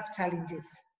we have challenges.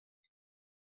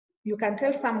 You can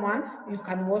tell someone you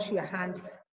can wash your hands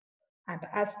and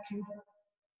ask you,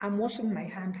 I'm washing my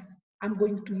hand, I'm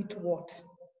going to eat what?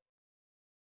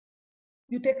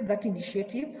 You take that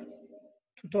initiative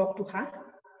to talk to her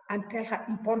and tell her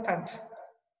importance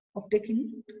of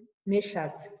taking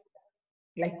measures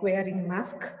like wearing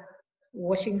mask,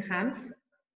 washing hands,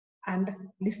 and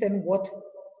listen what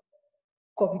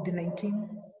COVID-19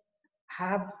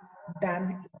 have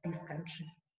done in this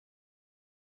country.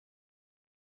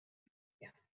 Yeah.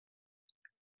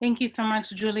 Thank you so much,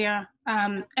 Julia.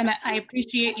 And I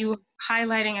appreciate you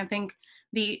highlighting, I think,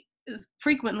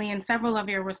 frequently in several of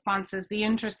your responses, the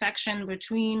intersection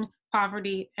between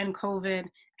poverty and COVID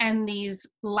and these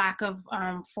lack of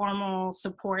formal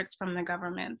supports from the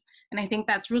government. And I think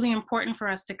that's really important for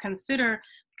us to consider,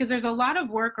 because there's a lot of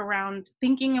work around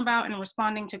thinking about and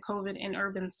responding to COVID in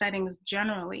urban settings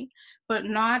generally, but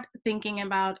not thinking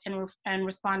about and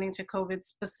responding to COVID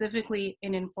specifically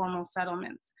in informal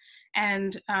settlements,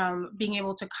 and being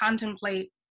able to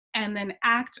contemplate and then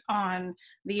act on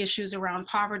the issues around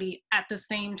poverty at the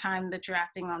same time that you're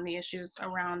acting on the issues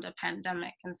around a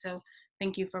pandemic. And so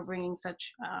thank you for bringing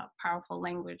such powerful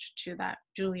language to that,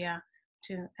 Julia,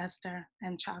 to Esther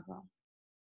and Tiago.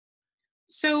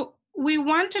 So we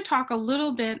want to talk a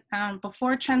little bit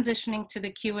before transitioning to the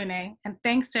Q&A, and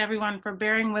thanks to everyone for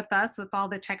bearing with us with all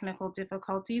the technical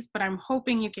difficulties, but I'm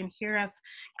hoping you can hear us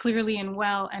clearly and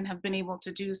well and have been able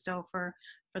to do so for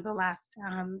the last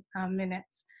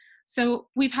minutes. So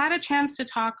we've had a chance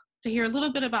to hear a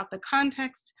little bit about the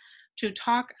context, to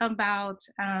talk about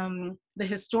the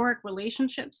historic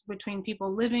relationships between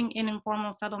people living in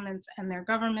informal settlements and their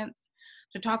governments,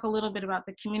 to talk a little bit about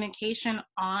the communication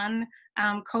on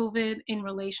COVID in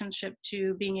relationship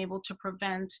to being able to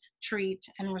prevent, treat,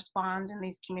 and respond in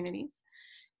these communities.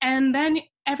 And then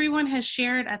everyone has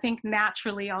shared, I think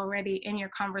naturally already in your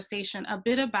conversation, a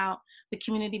bit about the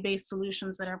community-based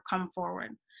solutions that have come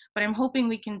forward. But I'm hoping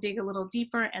we can dig a little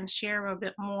deeper and share a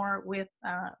bit more with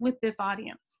this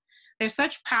audience. There's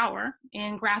such power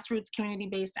in grassroots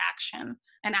community-based action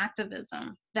and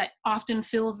activism that often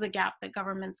fills the gap that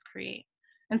governments create.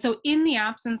 And so in the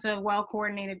absence of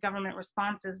well-coordinated government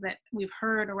responses that we've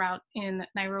heard around in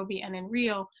Nairobi and in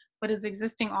Rio, but is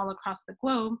existing all across the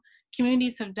globe,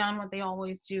 communities have done what they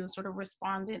always do, sort of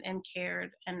responded and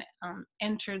cared and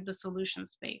entered the solution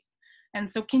space. And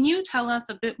so can you tell us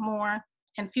a bit more,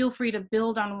 and feel free to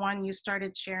build on one you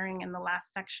started sharing in the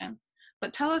last section,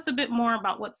 but tell us a bit more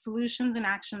about what solutions and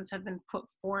actions have been put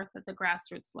forth at the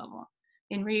grassroots level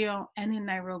in Rio and in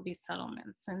Nairobi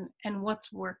settlements, and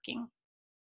what's working.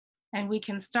 And we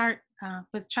can start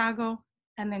with Thiago,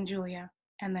 and then Julia,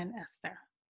 and then Esther.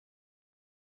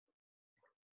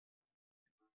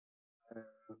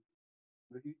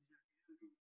 No Rio de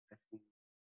Janeiro, assim,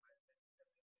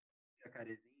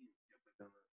 Jacarezinho,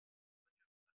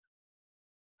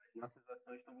 as nossas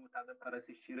ações estão voltadas para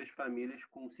assistir as famílias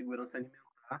com segurança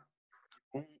alimentar,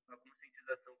 com a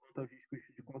conscientização quanto aos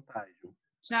riscos de contágio.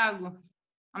 Thiago,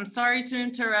 I'm sorry to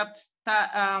interrupt.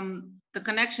 The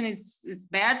connection is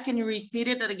bad. Can you repeat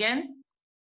it again?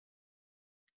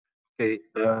 Okay,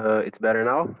 it's better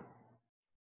now?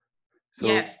 So,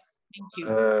 yes, thank you.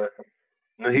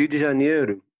 No Rio de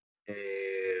Janeiro,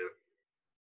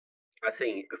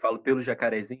 assim, eu falo pelo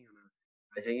Jacarezinho, né?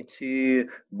 A gente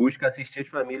busca assistir as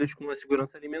famílias com a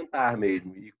segurança alimentar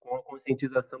mesmo e com a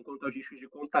conscientização quanto aos riscos de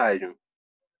contágio.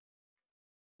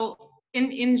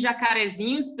 In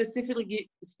Jacarezinho,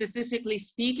 specifically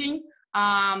speaking,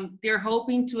 they're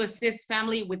hoping to assist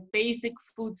family with basic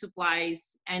food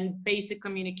supplies and basic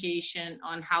communication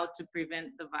on how to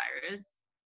prevent the virus.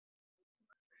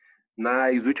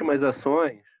 Nas últimas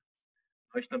ações,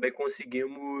 nós também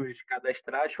conseguimos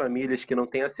cadastrar as famílias que não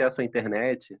têm acesso à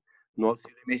internet no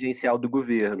auxílio emergencial do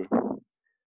governo.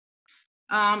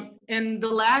 And the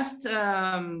last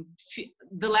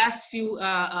few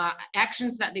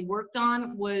actions that they worked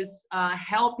on was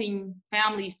helping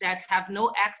families that have no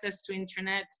access to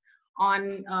internet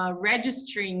on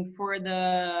registering for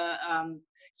the,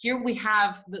 here we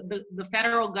have the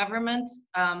federal government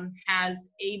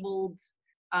has abled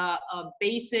a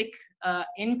basic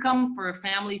income for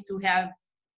families who have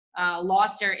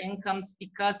lost their incomes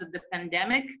because of the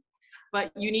pandemic.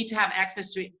 But you need to have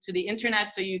access to the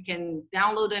internet, so you can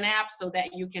download an app so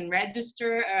that you can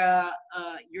register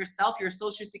yourself, your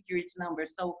social security number.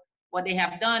 So what they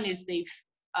have done is they've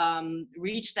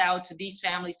reached out to these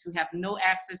families who have no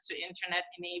access to internet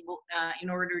in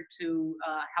order to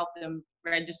help them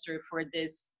register for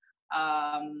this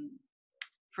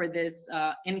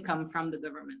income from the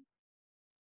government.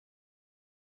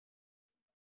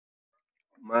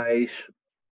 Mas,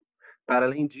 para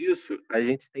além disso, a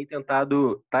gente tem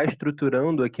tentado estar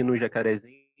estruturando aqui no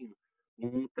Jacarezinho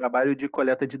um trabalho de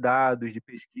coleta de dados, de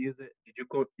pesquisa e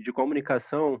de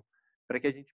comunicação para que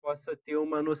a gente possa ter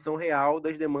uma noção real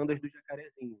das demandas do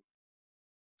Jacarezinho.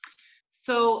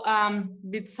 So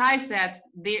besides that,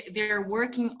 they're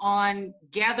working on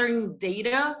gathering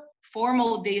data,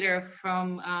 formal data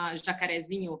from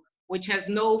Jacarezinho, which has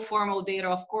no formal data,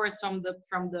 of course, from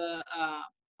the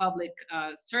public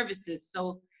services.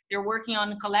 So they're working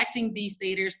on collecting these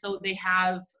data so they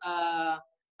have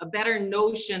a better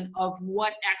notion of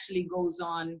what actually goes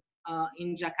on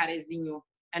in Jacarezinho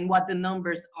and what the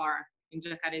numbers are in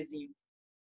Jacarezinho.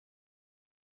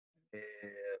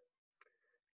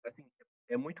 Assim,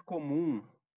 é muito comum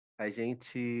a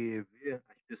gente ver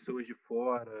as pessoas de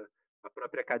fora, a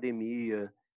própria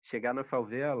academia, chegar na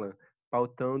favela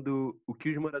pautando o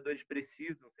que os moradores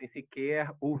precisam sem sequer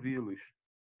ouvi-los.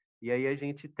 E aí a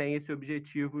gente tem esse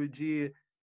objetivo de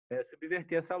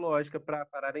subverter essa lógica para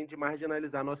pararem de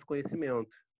marginalizar nosso conhecimento.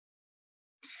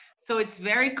 So it's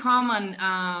very common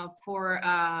for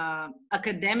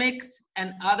academics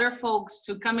and other folks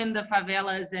to come in the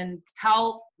favelas and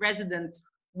tell residents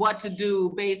what to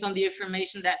do based on the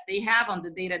information that they have, on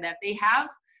the data that they have.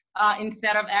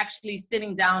 instead of actually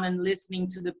sitting down and listening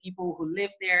to the people who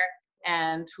live there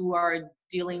and who are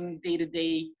dealing day to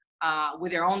day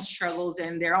with their own struggles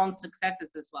and their own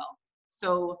successes as well.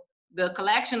 So the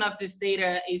collection of this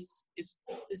data is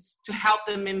to help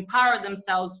them empower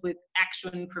themselves with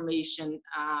actual information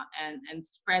and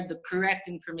spread the correct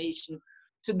information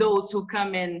to those who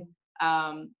come in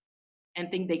and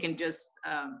think they can just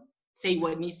say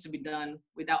what needs to be done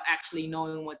without actually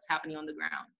knowing what's happening on the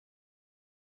ground.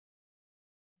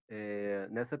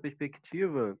 Nessa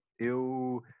perspectiva,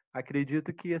 eu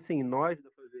acredito que, assim, nós da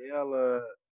favela,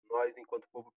 nós enquanto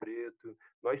povo preto,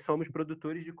 nós somos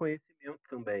produtores de conhecimento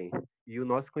também. E o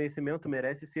nosso conhecimento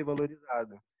merece ser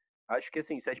valorizado. Acho que,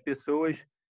 assim, se as pessoas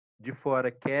de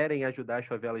fora querem ajudar as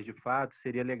favelas de fato,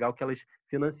 seria legal que elas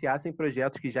financiassem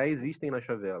projetos que já existem nas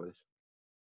favelas.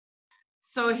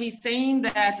 So he's saying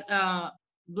that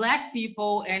Black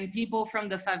people and people from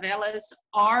the favelas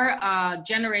are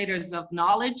generators of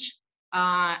knowledge,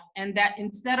 and that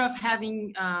instead of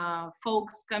having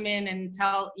folks come in and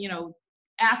tell,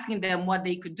 asking them what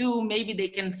they could do, maybe they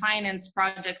can finance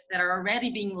projects that are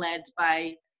already being led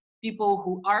by people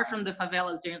who are from the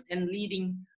favelas and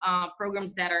leading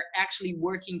programs that are actually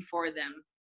working for them.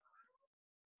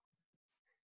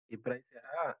 E para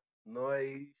encerrar,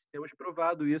 nós temos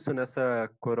provado isso nessa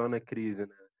corona crise,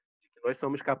 né? De que nós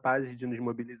somos capazes de nos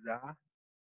mobilizar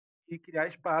e criar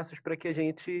espaços para que a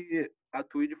gente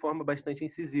atue de forma bastante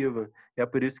incisiva. E é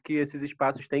por isso que esses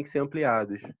espaços têm que ser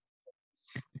ampliados.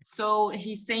 So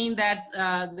he's saying that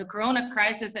the corona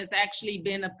crisis has actually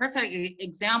been a perfect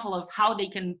example of how they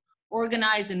can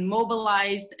organize and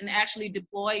mobilize and actually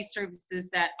deploy services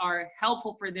that are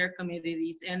helpful for their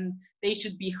communities, and they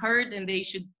should be heard, and they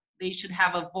should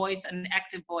have a voice, an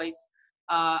active voice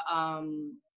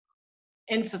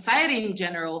in society in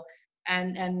general,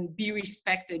 and be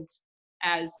respected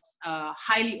as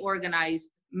highly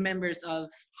organized members of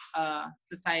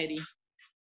society.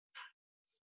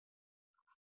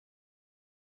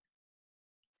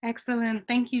 Excellent.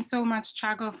 Thank you so much,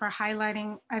 Thiago, for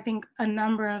highlighting, I think, a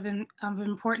number of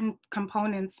important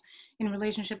components in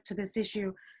relationship to this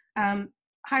issue.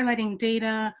 Highlighting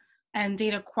data and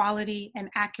data quality and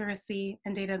accuracy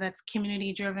and data that's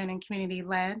community-driven and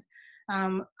community-led.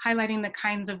 Highlighting the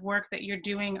kinds of work that you're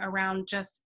doing around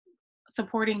just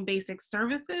supporting basic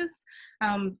services,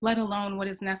 let alone what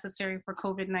is necessary for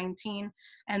COVID-19,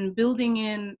 and building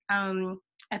in,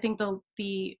 I think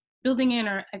the building in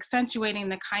or accentuating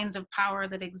the kinds of power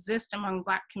that exist among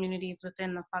Black communities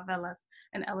within the favelas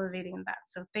and elevating that.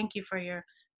 So thank you for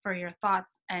your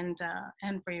thoughts and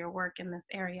for your work in this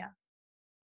area.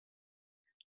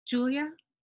 Julia?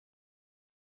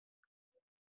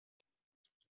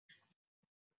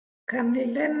 Can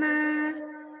Helena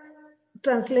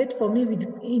translate for me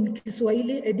in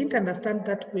Kiswahili? I didn't understand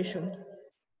that question.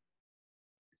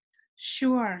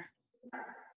 Sure.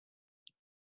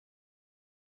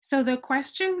 So the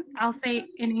question, I'll say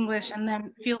in English and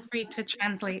then feel free to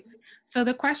translate. So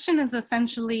the question is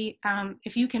essentially,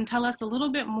 if you can tell us a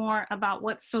little bit more about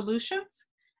what solutions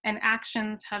and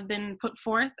actions have been put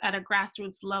forth at a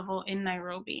grassroots level in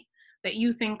Nairobi that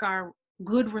you think are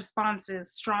good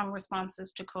responses, strong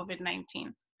responses to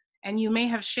COVID-19. And you may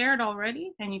have shared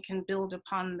already, and you can build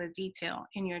upon the detail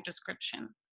in your description.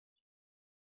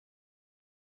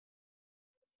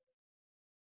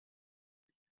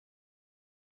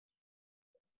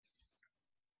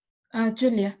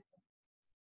 Julia,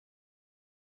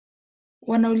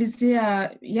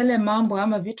 wanaulizia yale mambo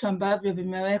ama vitu ambavyo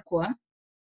vimewekwa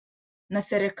na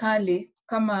serikali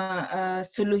kama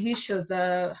suluhisho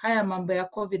za haya mambo ya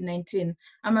COVID-19,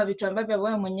 ama vitu ambavyo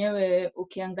wewe mwenyewe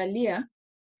ukiangalia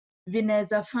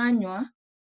vinaweza fanywa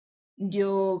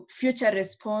ndio future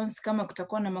response, kama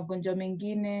kutakuwa na magonjwa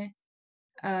mengine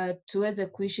tuweze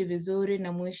kuishi vizuri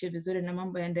na muishi vizuri na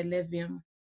mambo yaendelee vyema.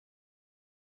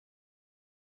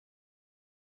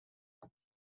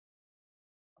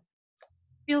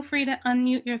 Feel free to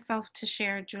unmute yourself to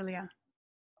share, Julia.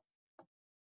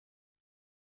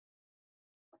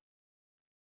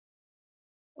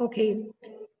 Okay.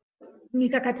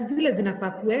 Mikakati zile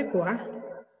zinafaa kuwekwa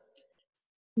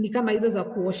ni kama hizo za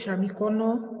kuosha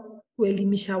mikono,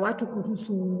 kuelimisha watu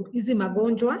kuhusu hizi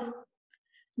magonjwa,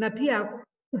 na pia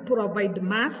kuprovide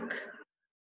mask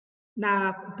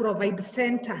na kuprovide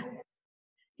center.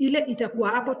 Ile itakuwa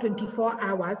hapo 24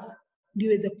 hours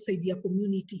ndio iweze kusaidia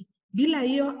community. Bila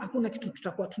hiyo hakuna kitu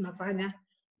tutakuwa tunafanya.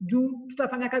 Juu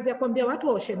tutafanya kazi ya kuambia watu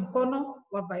waoshe mkono,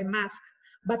 wavae mask.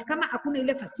 But kama hakuna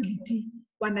ile facility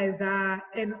wanaweza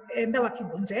enda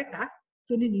wakigonjeka,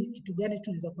 so ni kitu gani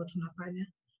tunaweza kuwa tunafanya?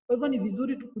 Kwa hivyo ni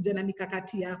vizuri tukuje na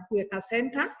mikakati ya kuweka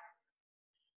center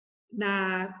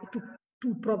na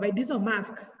to provide hizo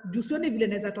mask. Juu sioni vile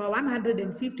naweza toa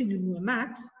 150 ninunue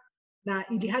mask na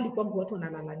ili hali kwangu watu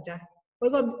wanalala njaa. Kwa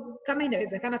hivyo kama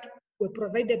inawezekana we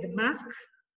provided mask,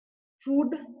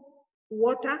 food,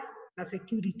 water na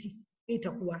security,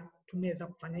 itakuwa tumeweza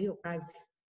kufanya hiyo kazi.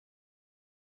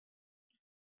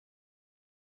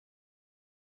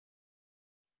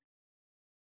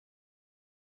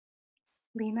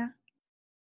 Lena?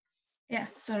 Yeah,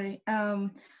 sorry.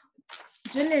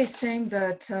 Julia is saying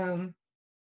that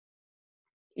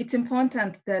it's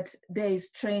important that there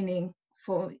is training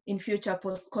for in future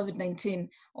post COVID-19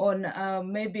 on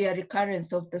maybe a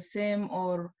recurrence of the same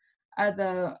or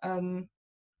other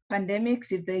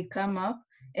pandemics if they come up,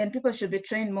 and people should be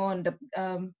trained more on the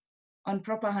on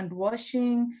proper hand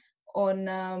washing, on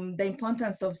the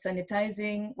importance of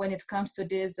sanitizing when it comes to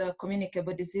these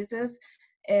communicable diseases.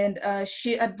 And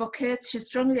she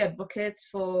strongly advocates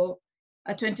for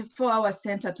a 24-hour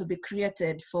center to be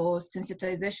created for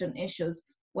sensitization issues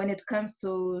when it comes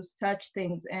to such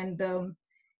things. And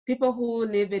people who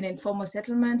live in informal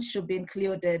settlements should be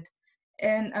included.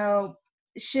 And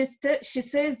she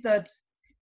says that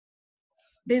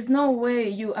there's no way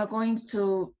you are going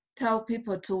to tell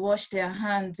people to wash their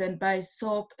hands and buy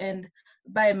soap and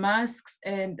buy masks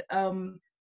and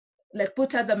like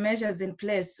put other measures in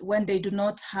place when they do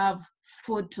not have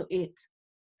food to eat.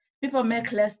 People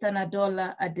make less than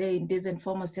 $1 a day in these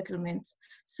informal settlements.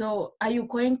 So are you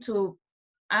going to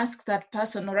ask that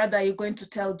person, or rather are you going to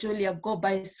tell Julia, go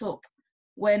buy soap,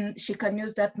 when she can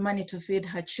use that money to feed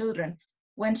her children,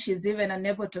 when she's even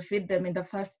unable to feed them in the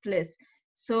first place?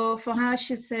 So for her,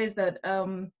 she says that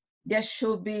there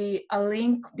should be a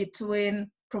link between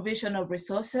provision of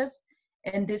resources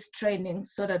and this training,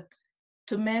 so that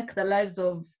to make the lives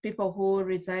of people who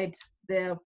reside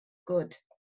there good.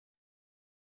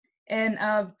 And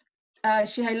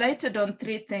she highlighted on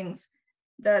 3 things.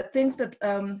 The things that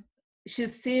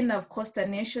she's seen have caused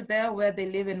an issue there where they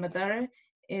live in Mathare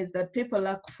is that people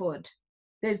lack food.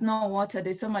 There's no water.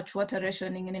 There's so much water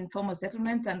rationing in informal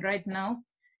settlement, and right now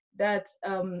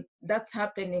that's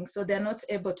happening. So they're not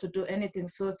able to do anything.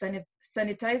 So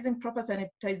proper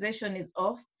sanitization is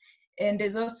off. And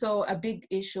there's also a big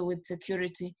issue with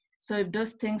security. So if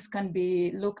those things can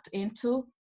be looked into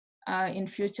in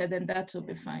future, then that will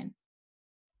be fine.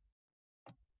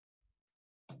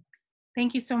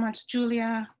 Thank you so much,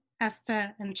 Julia,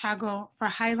 Esther, and Chago, for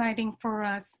highlighting for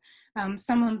us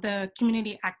some of the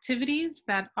community activities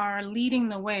that are leading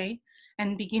the way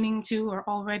and beginning to or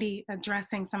already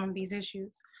addressing some of these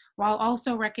issues, while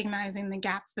also recognizing the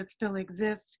gaps that still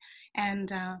exist and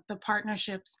the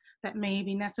partnerships that may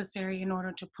be necessary in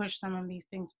order to push some of these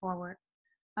things forward.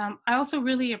 I also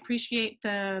really appreciate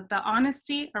the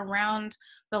honesty around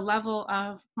the level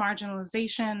of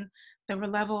marginalization, the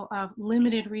level of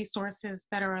limited resources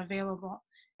that are available.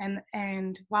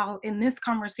 And while in this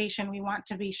conversation, we want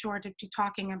to be sure to be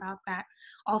talking about that,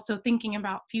 also thinking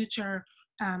about future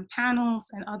panels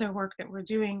and other work that we're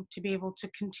doing to be able to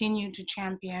continue to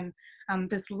champion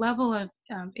this level of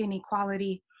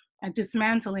inequality,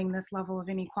 dismantling this level of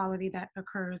inequality that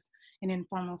occurs in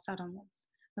informal settlements.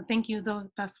 So thank you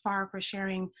thus far for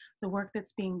sharing the work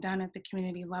that's being done at the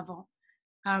community level.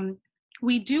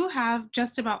 We do have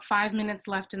just about 5 minutes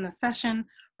left in the session,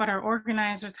 but our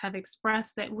organizers have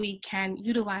expressed that we can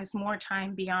utilize more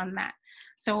time beyond that.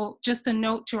 So just a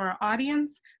note to our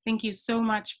audience, thank you so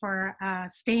much for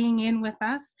staying in with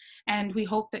us, and we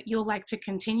hope that you'll like to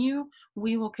continue.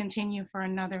 We will continue for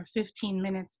another 15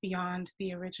 minutes beyond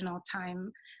the original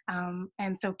time,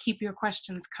 and so keep your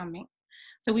questions coming.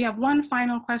 So we have one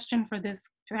final question for this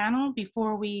panel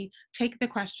before we take the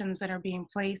questions that are being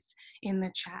placed in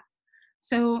the chat.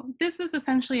 So this is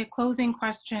essentially a closing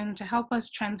question to help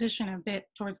us transition a bit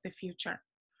towards the future.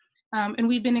 And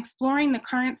we've been exploring the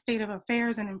current state of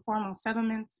affairs in informal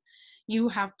settlements. You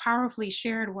have powerfully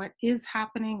shared what is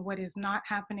happening, what is not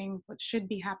happening, what should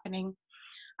be happening.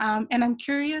 And I'm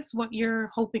curious what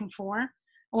you're hoping for,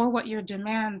 or what your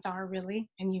demands are really.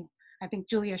 And I think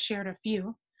Julia shared a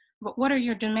few, but what are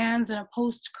your demands in a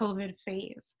post-COVID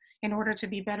phase in order to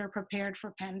be better prepared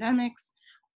for pandemics,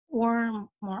 or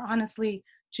more honestly,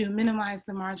 to minimize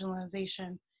the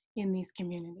marginalization in these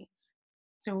communities?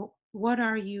 So what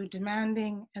are you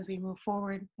demanding as we move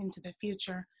forward into the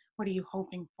future? What are you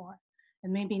hoping for?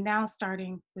 And maybe now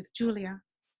starting with Julia,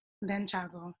 then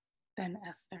Chago, then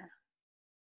Esther.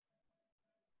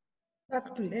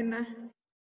 Back to Lena.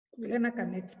 Lena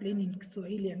can explain in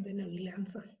Kiswahili and then I will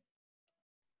answer.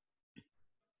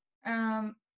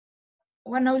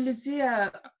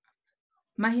 Wanaulizia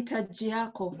mahitaji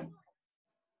yako,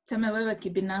 sema wewe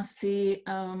kibinafsi,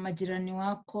 majirani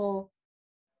wako,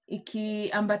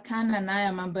 ikiambatana na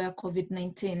haya mambo ya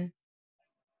COVID-19.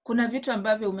 Kuna vitu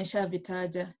ambavyo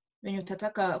umeshavitaja venye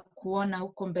utataka kuona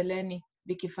huko mbeleni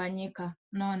vikifanyika,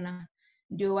 unaona,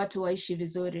 ndio watu waishi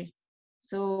vizuri.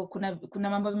 So kuna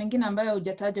mambo mengine ambayo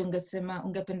hujataja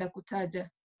ungependa kutaja?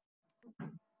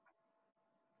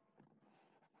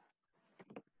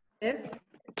 Yes.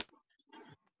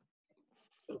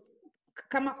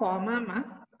 Kama kwa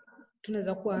wamama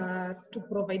tunaweza kuwa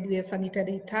provide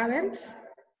sanitary towels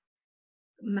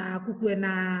na kukuwe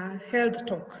na health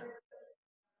talk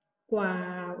kwa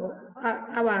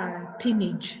our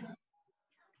teenage.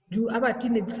 Juu our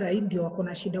teenage sasa ndio wako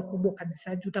na shida kubwa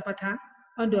kabisa. Juu utapata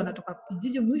hao ndio wanatoka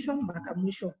kijiji mwisho mpaka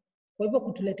mwisho. Kwa hivyo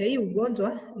kutuletea hii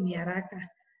ugonjwa ni haraka.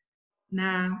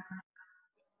 Na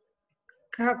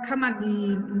kama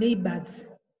ni neighbors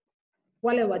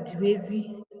wale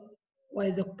wajiwezi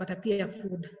waweze kupata pia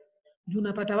food. Juu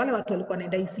unapata wale watu walikuwa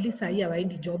wanaenda Isili saa hii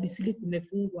hawaendi job, Isili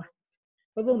kumefungwa.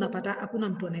 Kwa hivyo unapata hakuna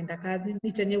mtu anaenda kazi.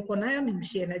 Ni chenye uko nayo ni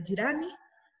mshie na jirani,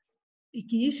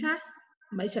 ikiisha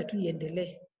maisha tu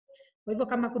iendelee. Kwa hivyo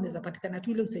kama kunaweza patikana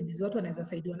tu ile usaidizi watu wanaweza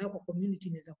saidiwa nayo kwa community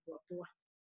inaweza kuwa poa.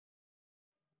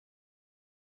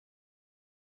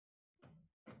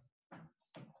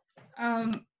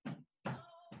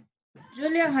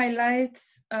 Julia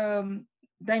highlights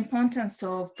the importance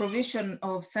of provision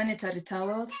of sanitary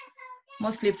towels,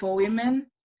 mostly for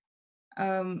women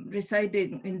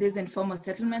residing in these informal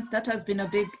settlements. That has been a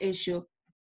big issue.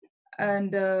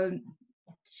 And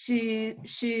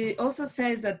she also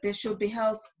says that there should be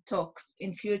health talks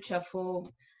in future for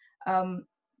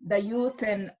the youth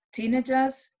and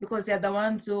teenagers, because they're the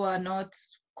ones who are not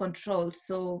controlled.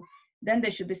 So then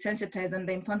they should be sensitized on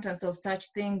the importance of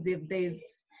such things. If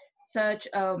there's such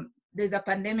there's a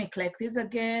pandemic like this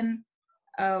again,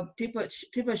 people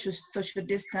should social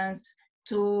distance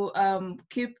to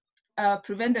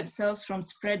prevent themselves from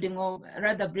spreading, or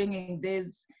rather bringing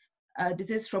this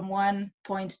disease from one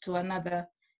point to another.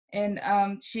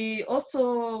 And she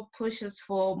also pushes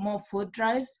for more food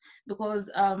drives, because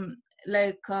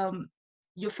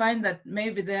you find that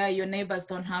maybe there your neighbors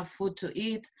don't have food to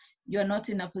eat, you're not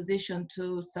in a position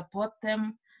to support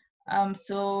them.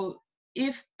 So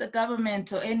if the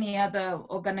government or any other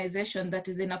organization that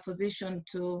is in a position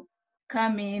to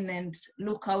come in and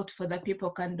look out for the people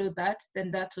can do that, then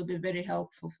that will be very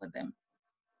helpful for them.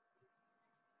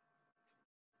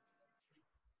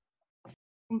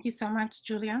 Thank you so much,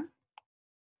 Julia.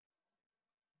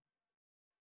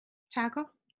 Thiago?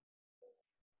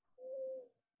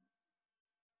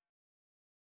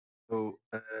 So,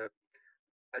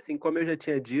 assim como eu já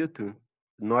tinha dito,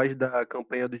 nós da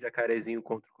campanha do Jacarezinho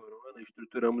contra o Corona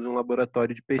estruturamos um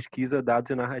laboratório de pesquisa,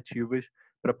 dados e narrativas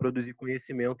para produzir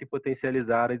conhecimento e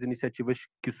potencializar as iniciativas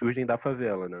que surgem da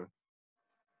favela, né?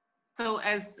 So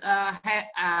as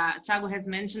Thiago has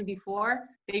mentioned before,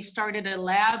 they've started a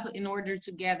lab in order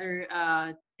to gather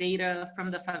data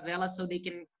from the favela so they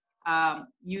can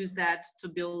use that to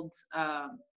build,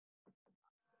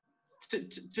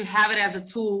 to have it as a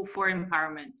tool for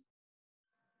empowerment.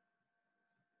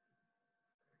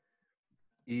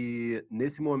 E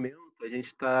nesse momento a gente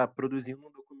está produzindo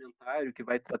um documentário que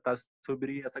vai tratar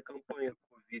sobre essa campanha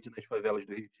Covid nas favelas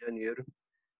do Rio de Janeiro.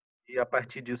 E a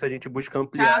partir disso a gente busca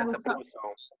ampliar essa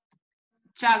produção.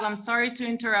 Thiago, I'm sorry to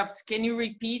interrupt. Can you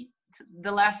repeat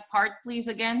the last part, please,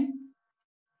 again?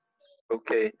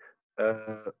 Ok.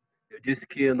 Eu disse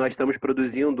que nós estamos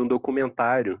produzindo um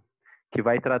documentário que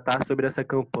vai tratar sobre essa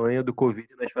campanha do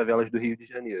Covid nas favelas do Rio de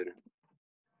Janeiro.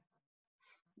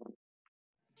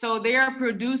 So they are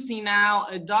producing now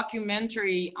a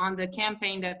documentary on the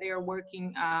campaign that they are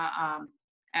working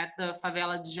at the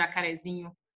favela de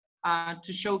Jacarezinho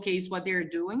to showcase what they're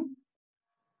doing.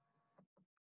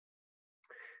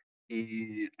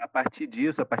 E a partir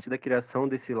disso, a partir da criação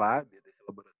desse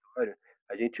laboratório,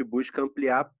 a gente busca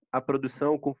ampliar a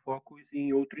produção com focos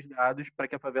em outros dados para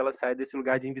que a favela saia desse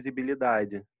lugar de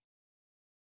invisibilidade.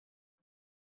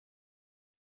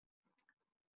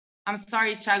 I'm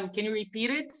sorry, Thiago, can you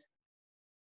repeat it?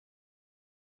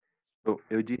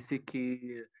 Eu disse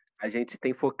que a gente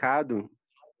tem focado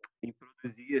em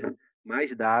produzir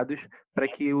mais dados para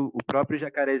que o próprio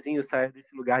Jacarezinho saia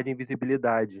desse lugar de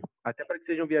invisibilidade, até para que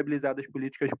sejam viabilizadas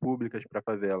políticas públicas para a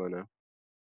favela, né?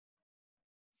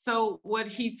 So what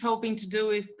he's hoping to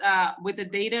do is, with the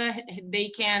data, they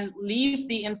can leave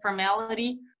the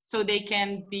informality so they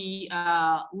can be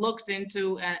looked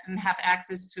into and have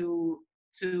access to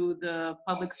the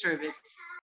public service.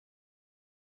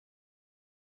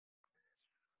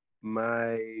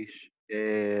 Mas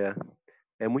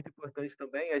é muito importante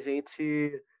também a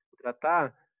gente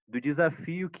tratar do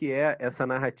desafio que é essa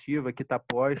narrativa que está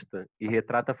posta e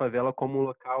retrata a favela como um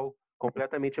local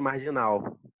completamente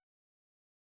marginal.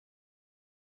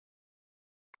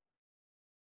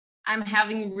 I'm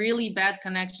having really bad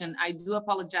connection. I do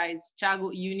apologize.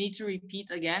 Thiago, you need to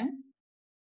repeat again.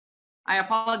 I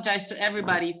apologize to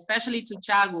everybody, especially to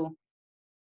Thiago.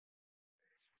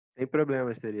 Sem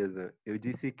problemas, Tereza. Eu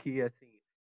disse que assim,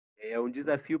 é um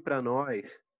desafio para nós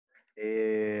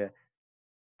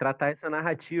tratar essa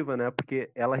narrativa, né? Porque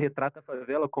ela retrata a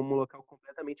favela como um local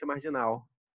completamente marginal.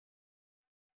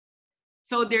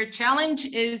 So their challenge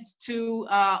is to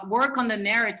work on the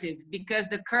narrative, because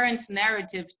the current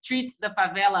narrative treats the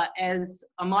favela as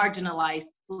a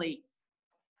marginalized place.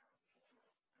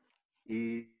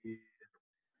 E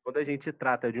quando a gente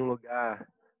trata de um lugar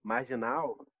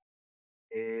marginal,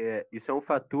 isso é um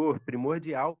fator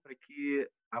primordial para que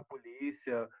a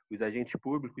polícia, os agentes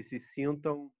públicos se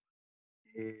sintam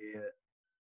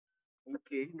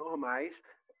normais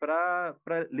para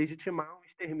legitimar um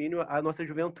extermínio à nossa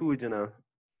juventude, né?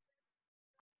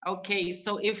 Okay,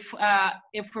 so if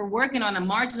we're working on a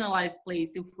marginalized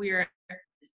place, if we're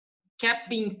kept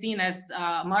being seen as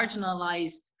a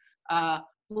marginalized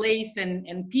place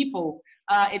and people,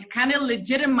 it kind of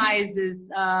legitimizes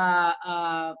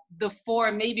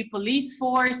the maybe police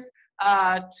force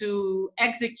to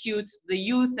execute the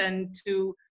youth and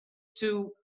to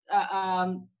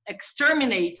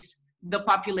exterminate the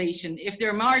population. If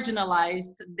they're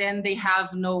marginalized, then they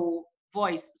have no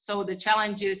voice. So the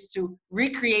challenge is to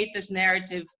recreate this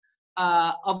narrative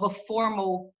of a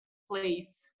formal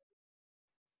place.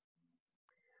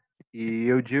 E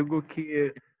eu digo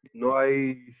que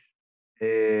nós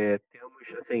temos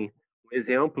assim um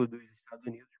exemplo dos Estados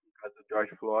Unidos, no caso do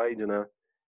George Floyd, né?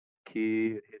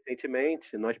 Que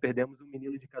recentemente nós perdemos um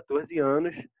menino de 14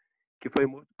 anos que foi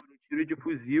morto por um tiro de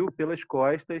fuzil pelas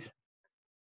costas.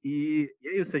 E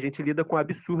é isso, a gente lida com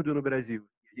absurdo no Brasil.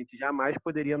 A gente jamais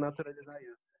poderia naturalizar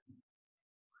isso.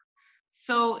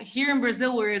 So here in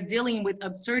Brazil, we're dealing with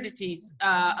absurdities.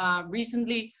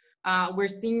 Recently, we're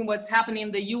seeing what's happening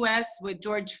in the US with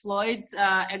George Floyd's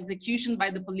execution by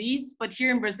the police. But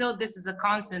here in Brazil, this is a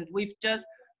constant. We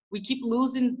keep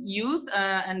losing youth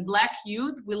and Black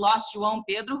youth. We lost João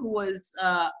Pedro, who was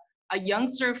a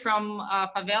youngster from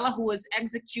favela who was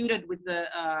executed with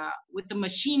the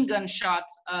machine gun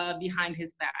shots behind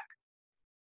his back.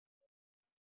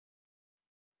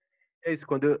 É isso,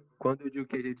 quando eu digo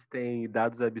que a gente tem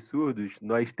dados absurdos,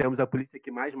 nós temos a polícia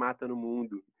que mais mata no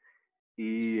mundo.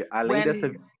 E além dessa...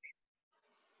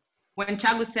 When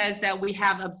Thiago says that we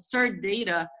have absurd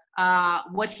data,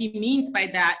 what he means by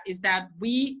that is that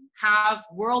we have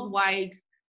worldwide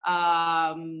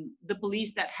the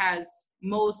police that has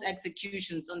most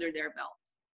executions under their belt.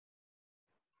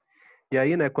 E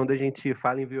aí, né, quando a gente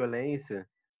fala em violência,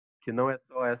 que não é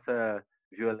só essa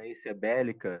violência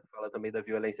bélica, fala também da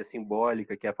violência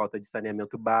simbólica, que é a falta de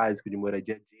saneamento básico, de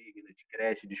moradia digna, de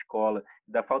creche, de escola,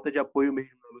 da falta de apoio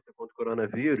mesmo na luta contra o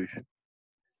coronavírus,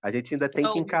 a gente ainda tem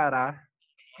que encarar.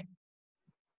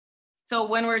 So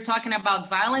when we're talking about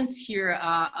violence here,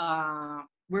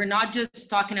 we're not just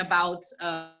talking about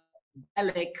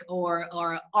bellic or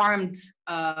armed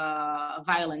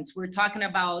violence. We're talking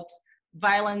about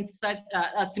violence,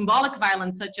 symbolic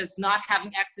violence, such as not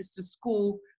having access to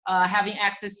school, having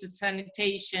access to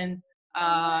sanitation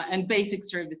and basic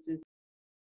services.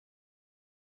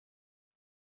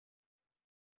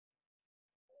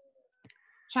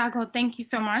 Thiago, thank you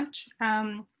so much.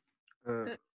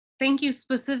 Thank you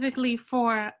specifically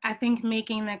for, I think,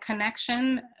 making the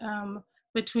connection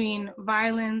between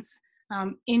violence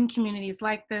in communities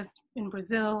like this in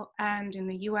Brazil and in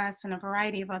the US and a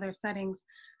variety of other settings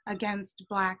against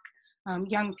Black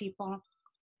young people,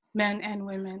 men and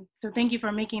women. So thank you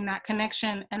for making that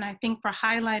connection. And I think for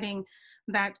highlighting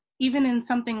that even in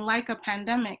something like a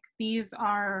pandemic, these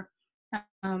are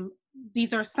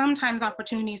sometimes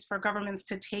opportunities for governments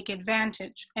to take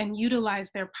advantage and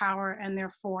utilize their power and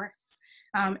their force.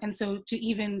 And so to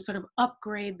even sort of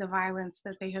upgrade the violence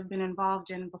that they have been involved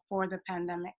in before the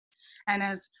pandemic. And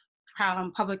as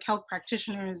public health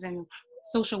practitioners and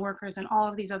social workers and all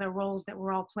of these other roles that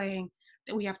we're all playing,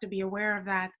 that we have to be aware of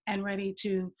that and ready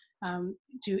to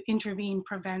intervene,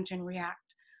 prevent, and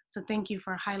react. So thank you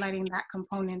for highlighting that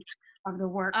component of the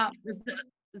work.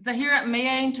 Zahira, may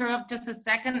I interrupt just a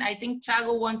second? I think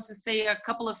Thiago wants to say a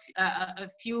couple of a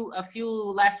few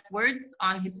last words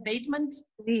on his statement.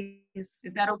 Please.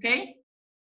 Is that okay?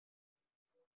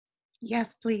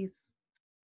 Yes, please.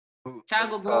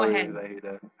 Thiago, go ahead.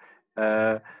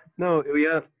 Não, eu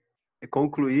ia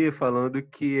concluir falando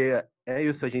que é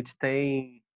isso, a gente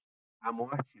tem a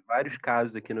morte vários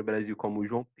casos aqui no Brasil, como o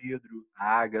João Pedro, a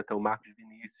Ágata, o Marcos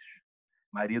Vinícius,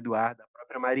 Maria Eduarda, a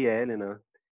própria Marielle, né?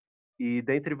 E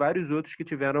dentre vários outros que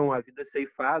tiveram a vida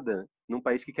ceifada num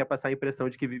país que quer passar a impressão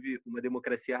de que vive uma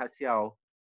democracia racial.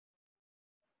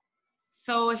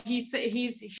 So he's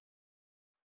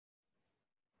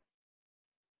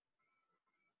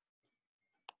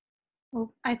Oh,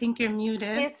 I think you're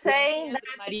muted. He's saying that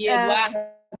Maria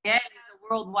Eduarda is a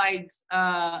worldwide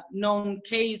known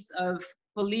case of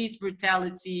police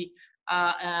brutality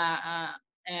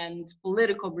and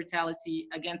political brutality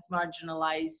against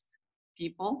marginalized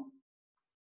people.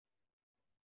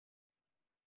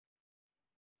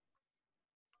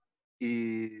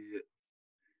 E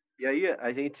aí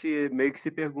a gente meio que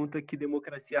se pergunta que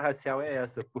democracia racial é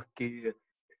essa, porque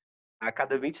a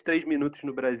cada 23 minutos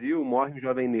no Brasil morre um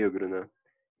jovem negro, né?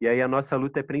 E aí a nossa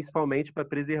luta é principalmente para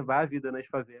preservar a vida nas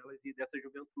favelas e dessa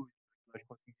juventude, para que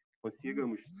nós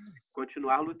consigamos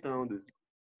continuar lutando.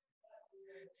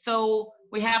 So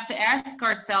we have to ask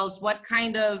ourselves, what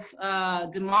kind of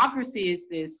democracy is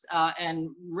this,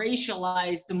 and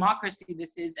racialized democracy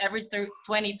this is. Every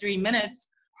 23 minutes,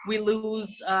 we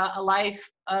lose a life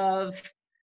of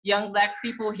young Black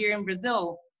people here in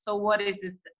Brazil. So what is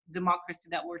this democracy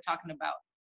that we're talking about?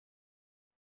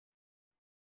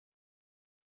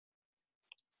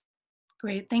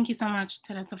 Great. Thank you so much,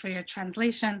 Teresa, for your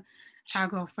translation,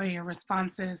 Thiago, for your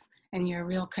responses and your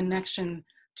real connection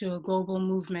to a global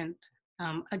movement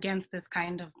against this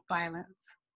kind of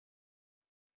violence.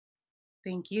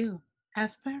 Thank you.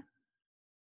 Esther?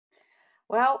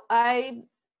 Well, I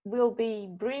will be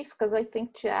brief because I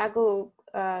think Thiago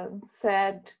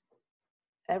said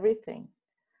everything.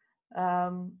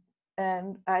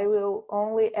 And I will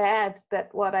only add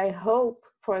that what I hope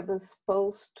for this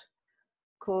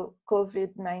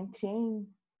post-COVID-19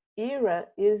 era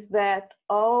is that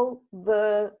all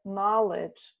the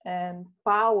knowledge and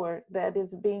power that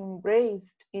is being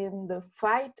raised in the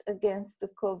fight against the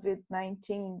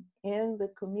COVID-19 in the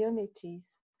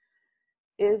communities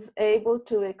is able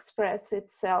to express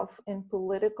itself in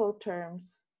political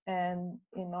terms, and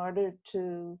in order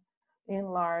to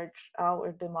enlarge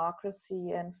our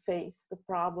democracy and face the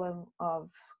problem of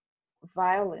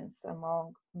violence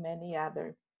among many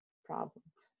other problems.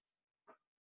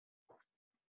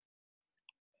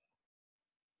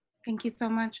 Thank you so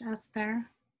much,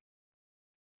 Esther.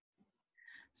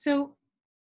 So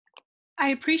I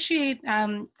appreciate,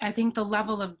 I think, the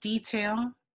level of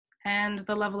detail and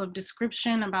the level of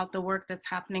description about the work that's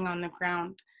happening on the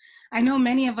ground. I know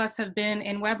many of us have been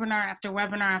in webinar after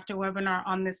webinar after webinar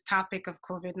on this topic of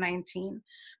COVID-19,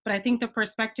 but I think the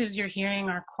perspectives you're hearing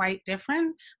are quite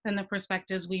different than the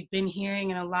perspectives we've been hearing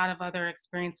in a lot of other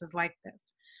experiences like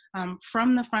this.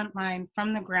 From the front line,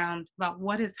 from the ground, about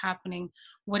what is happening,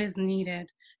 what is needed,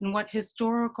 and what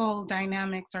historical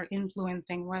dynamics are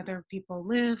influencing whether people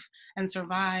live and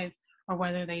survive or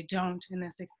whether they don't in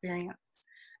this experience.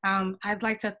 I'd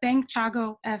like to thank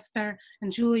Thiago, Esther,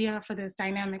 and Julia for this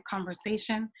dynamic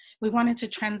conversation. We wanted to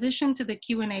transition to the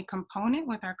Q&A component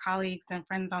with our colleagues and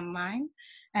friends online,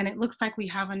 and it looks like we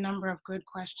have a number of good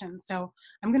questions. So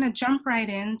I'm gonna jump right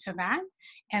into that,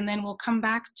 and then we'll come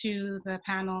back to the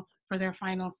panel for their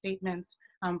final statements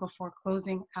before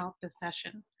closing out the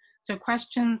session. So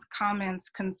questions,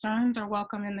 comments, concerns are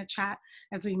welcome in the chat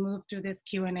as we move through this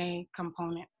Q&A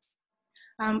component.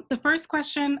 The first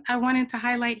question I wanted to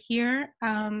highlight here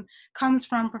comes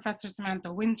from Professor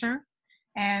Samantha Winter.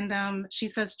 And she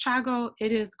says, Thiago,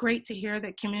 it is great to hear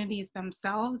that communities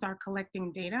themselves are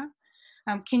collecting data.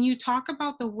 Can you talk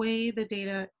about the way the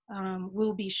data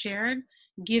will be shared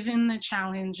given the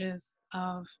challenges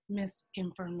of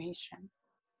misinformation?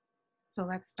 So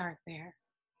let's start there.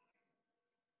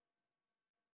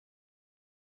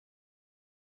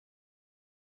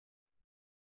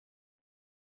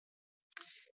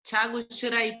 Thiago,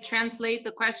 should I translate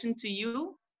the question to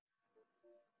you?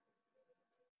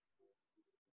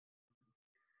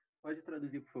 Pode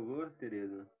traduzir, por favor,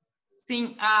 Teresa?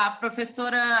 Sim, a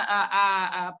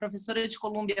professora de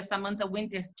Colômbia, Samantha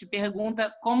Winter, te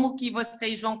pergunta como que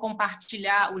vocês vão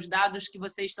compartilhar os dados que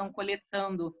vocês estão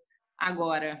coletando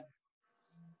agora.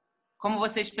 Como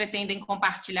vocês pretendem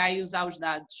compartilhar e usar os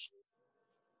dados?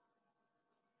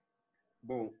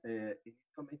 Bom,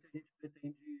 inicialmente a gente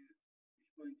pretende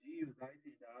expandir e usar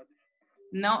esses dados.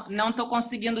 Não estou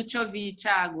conseguindo te ouvir,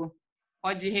 Thiago.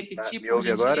 Pode repetir, Me por ouve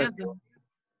gentileza? agora?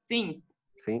 Sim.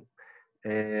 Sim.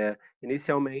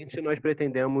 Inicialmente, nós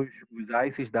pretendemos usar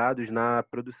esses dados na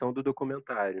produção do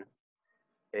documentário.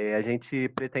 A gente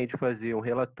pretende fazer um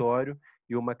relatório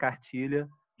e uma cartilha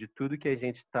de tudo que a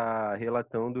gente está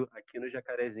relatando aqui no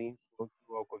Jacarezinho quanto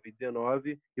ao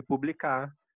Covid-19 e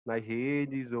publicar nas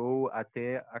redes ou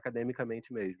até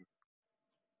academicamente mesmo.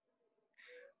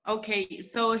 Okay,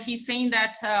 so he's saying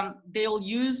that they'll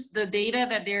use the data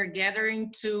that they're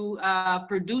gathering to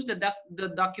produce the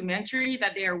documentary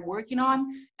that they are working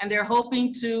on, and they're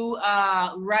hoping to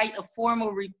write a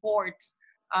formal report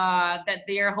that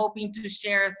they are hoping to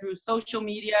share through social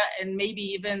media and maybe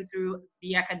even through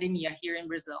the academia here in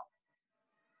Brazil.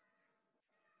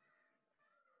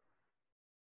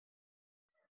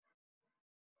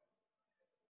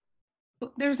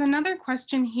 There's another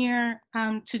question here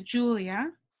to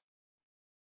Julia.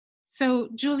 So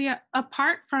Julia,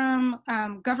 apart from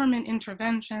government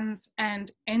interventions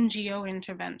and NGO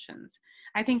interventions,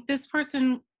 I think this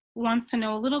person wants to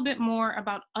know a little bit more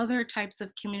about other types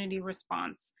of community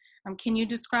response. Can you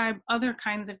describe other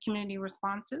kinds of community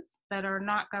responses that are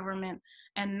not government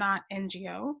and not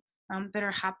NGO that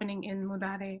are happening in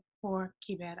Mudare or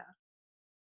Kibera?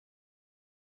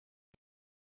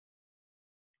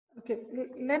 Okay,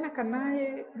 Lena,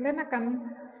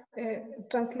 can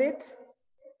translate?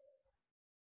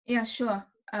 Yeah, sure.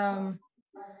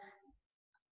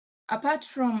 Apart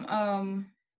from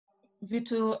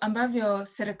vitu ambavyo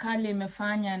serikali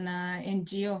imefanya na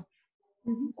NGO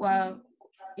kwa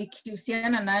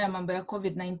ikihusiana na haya mambo ya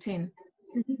COVID-19,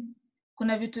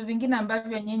 kuna vitu vingine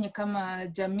ambavyo nyinyi kama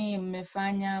jamii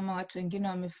mmefanya ama watu wengine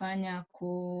wamefanya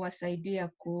kuwasaidia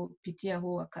kupitia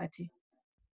huu wakati?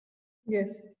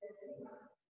 Yes.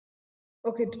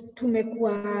 Okay,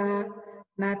 tumekuwa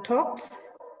na talks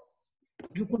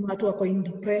juu kuna watu wako in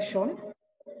depression,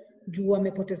 juu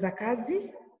wamepoteza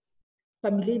kazi,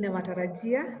 familia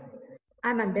inawatarajia,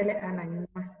 ana mbele ana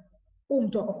nyuma. Huu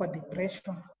mtu wako kwa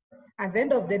depression. At the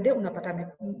end of the day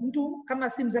unapata mtu kama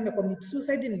si mzee amecommit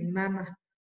suicide ni mama.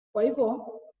 Kwa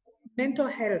hivyo mental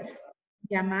health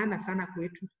ni ya maana sana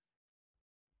kwetu.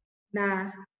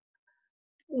 Na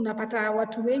unapata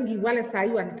watu wengi wale saa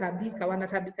hii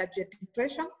wanatabika juu ya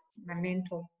depression na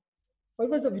mental. Kwa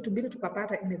hivyo hizo vitu mbili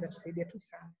tukapata inaweza tusaidia tu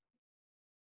sana.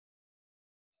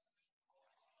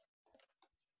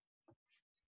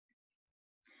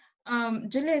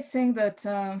 Julia is saying that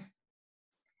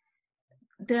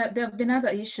there have been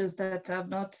other issues that have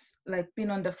not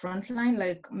been on the front line,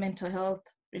 like mental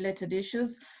health related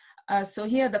issues. So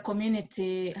here the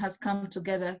community has come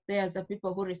together. There's the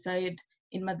people who reside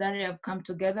in Madari have come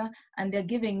together and they're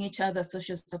giving each other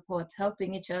social support,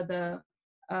 helping each other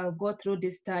go through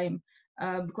this time.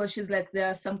 Because she's like, there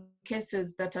are some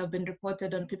cases that have been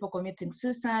reported on people committing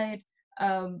suicide,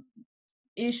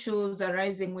 issues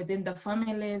arising within the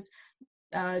families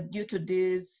due to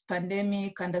this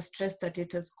pandemic and the stress that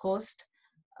it has caused.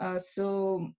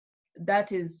 So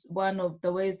that is one of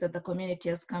the ways that the community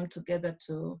has come together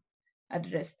to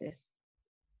address this.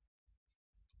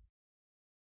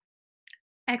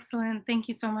 Excellent, thank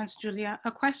you so much, Julia.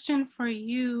 A question for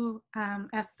you,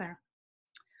 Esther.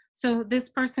 So this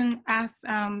person asks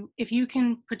if you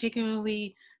can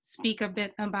particularly speak a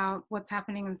bit about what's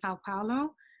happening in Sao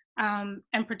Paulo,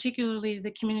 and particularly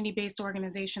the community-based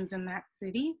organizations in that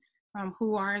city.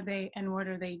 Who are they and what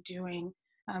are they doing?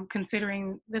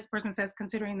 Considering, this person says,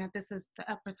 considering that this is the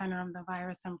epicenter of the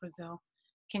virus in Brazil,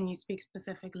 can you speak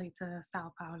specifically to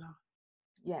Sao Paulo?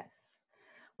 Yes.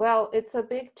 Well, it's a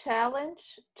big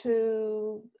challenge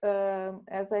to,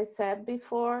 as I said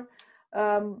before,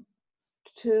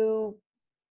 to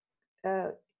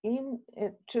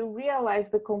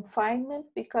realize the confinement,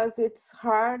 because it's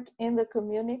hard in the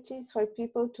communities for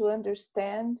people to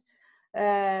understand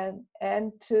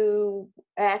and to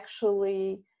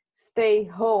actually stay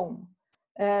home.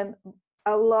 And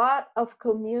a lot of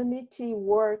community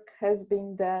work has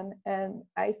been done, and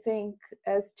I think,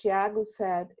 as Thiago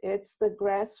said, it's the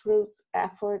grassroots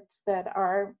efforts that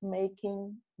are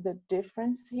making the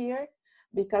difference here,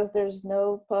 because there's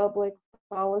no public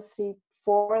policy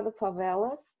for the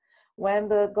favelas. When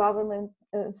the government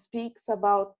speaks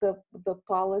about the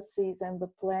policies and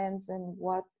the plans and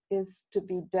what is to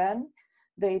be done,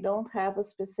 they don't have a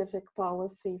specific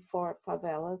policy for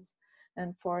favelas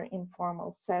and for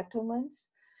informal settlements,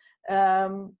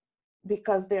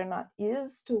 because they're not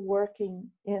used to working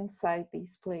inside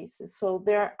these places. So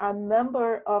there are a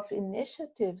number of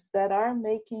initiatives that are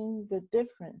making the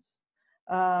difference.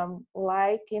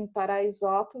 Like in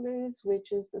Paraisópolis,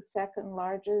 which is the second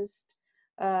largest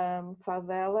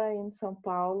favela in São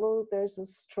Paulo, there's a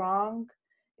strong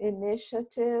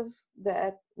initiative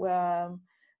that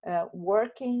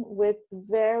working with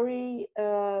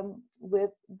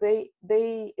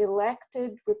they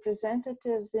elected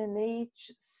representatives in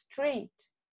each street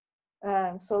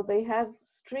So they have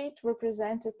street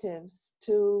representatives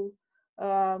to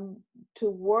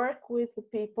work with the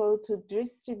people, to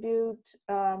distribute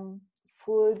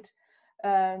food,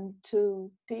 and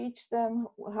to teach them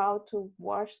how to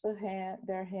wash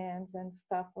their hands and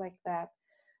stuff like that.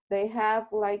 They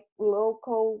have like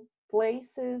local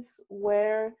places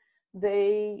where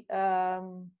they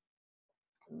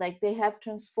they have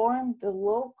transformed the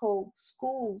local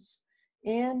schools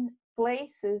in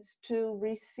places to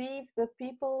receive the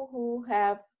people who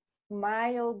have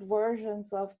mild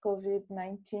versions of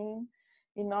COVID-19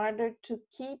 in order to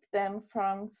keep them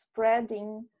from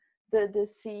spreading the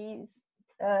disease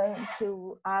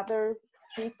to other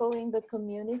people in the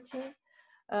community.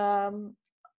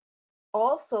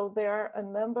 Also, there are a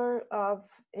number of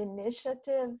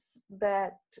initiatives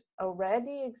that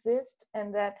already exist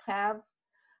and that have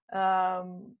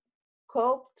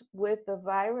coped with the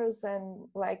virus, and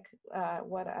like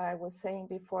what I was saying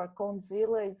before,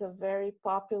 Conzilla is a very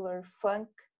popular funk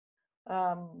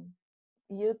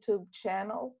YouTube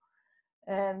channel,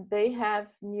 and they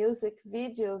have music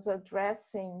videos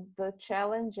addressing the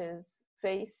challenges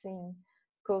facing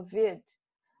COVID.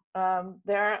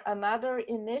 There are another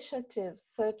initiatives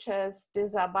such as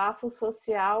Desabafo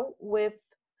Social with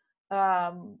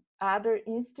other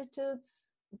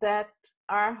institutes that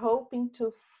are hoping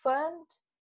to fund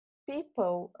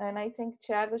people, and I think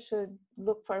Thiago should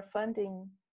look for funding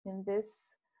in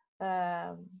this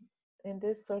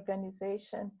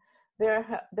organization.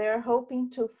 They're hoping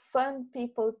to fund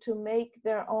people to make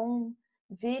their own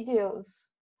videos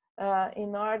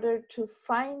in order to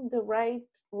find the right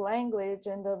language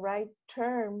and the right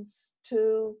terms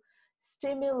to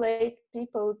stimulate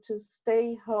people to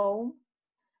stay home.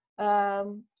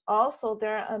 Also,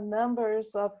 there are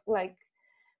numbers of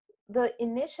the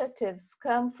initiatives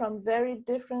come from very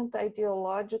different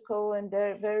ideological and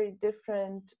they're very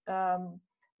different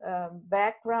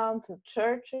backgrounds. The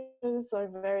churches are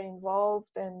very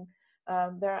involved, and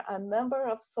there are a number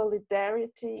of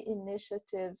solidarity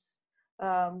initiatives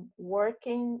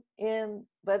working in,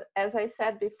 but as I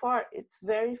said before, it's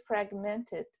very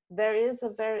fragmented. There is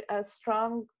a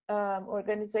strong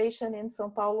organization in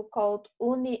São Paulo called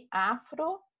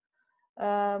UniAfro,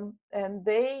 and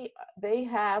they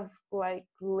have like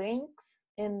links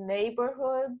in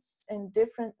neighborhoods, in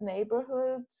different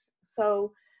neighborhoods.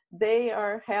 So they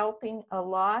are helping a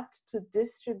lot to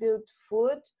distribute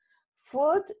food.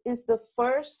 Food is the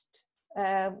first,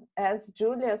 as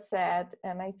Julia said,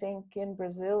 and I think in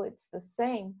Brazil it's the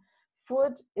same,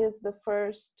 food is the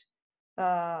first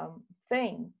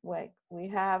thing. Like we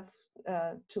have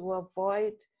to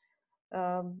avoid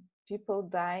people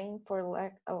dying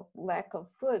for lack of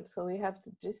food. So we have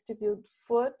to distribute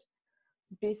food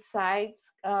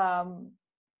besides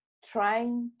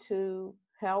trying to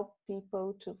help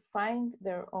people to find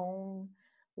their own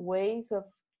ways of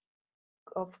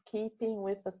keeping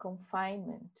with the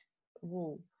confinement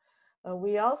rule.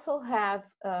 We also have,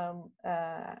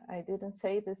 I didn't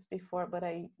say this before, but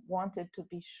I wanted to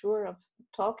be sure of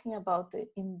talking about the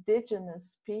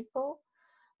indigenous people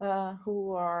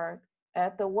who are,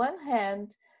 at the one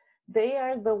hand, they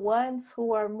are the ones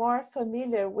who are more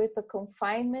familiar with the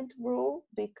confinement rule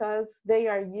because they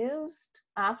are used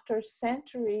after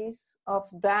centuries of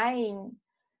dying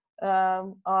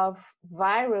of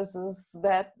viruses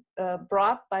that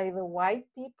brought by the white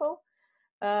people.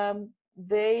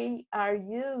 They are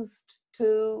used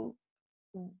to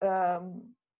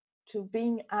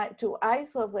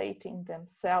isolating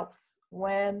themselves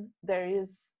when there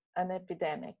is an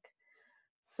epidemic.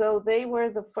 So they were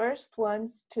the first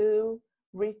ones to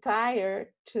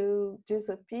retire, to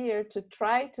disappear, to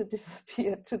try to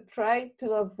disappear, to try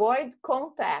to avoid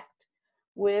contact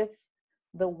with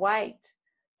the white.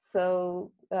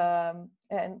 So,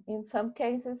 and in some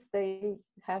cases they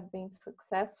have been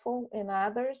successful, in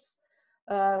others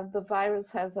the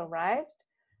virus has arrived,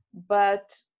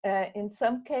 but in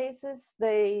some cases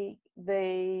they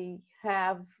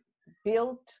have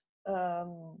built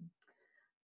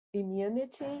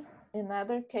immunity. In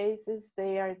other cases,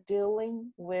 they are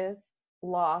dealing with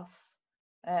loss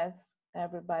as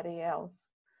everybody else.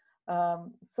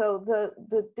 So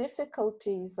the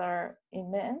difficulties are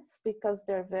immense because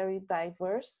they're very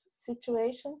diverse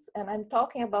situations. And I'm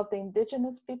talking about the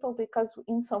indigenous people because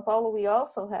in São Paulo, we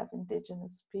also have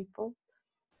indigenous people.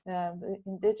 The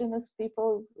indigenous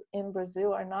peoples in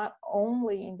Brazil are not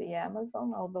only in the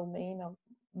Amazon, although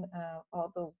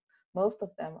most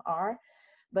of them are,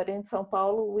 but in São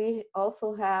Paulo, we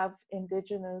also have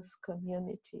indigenous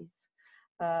communities.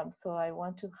 So I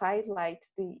want to highlight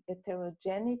the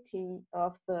heterogeneity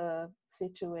of the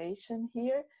situation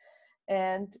here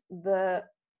and the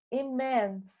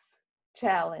immense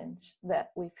challenge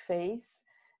that we face.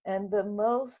 And the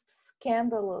most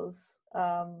scandalous,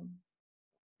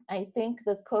 I think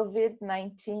the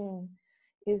COVID-19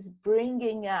 is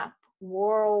bringing up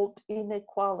world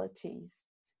inequalities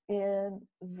in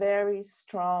very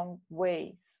strong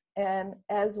ways. And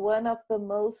as one of the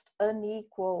most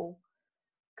unequal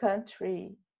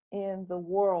country in the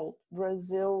world,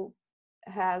 Brazil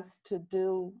has to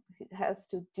deal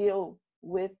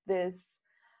with this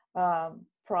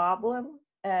problem.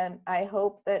 And I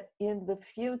hope that in the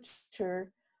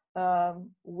future,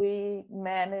 we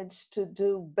manage to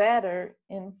do better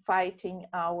in fighting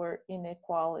our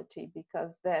inequality,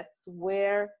 because that's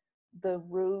where the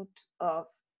root of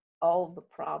all the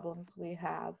problems we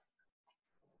have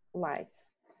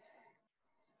lies.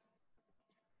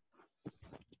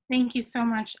 Thank you so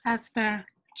much, Esther,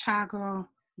 Chago,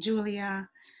 Julia.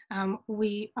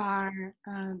 We are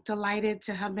delighted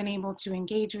to have been able to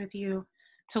engage with you,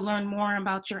 to learn more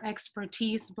about your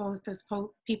expertise, both as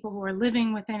people who are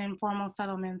living within informal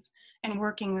settlements and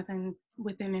working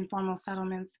within informal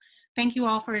settlements. Thank you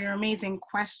all for your amazing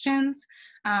questions.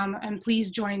 And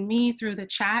please join me through the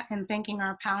chat in thanking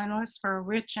our panelists for a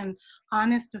rich and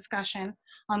honest discussion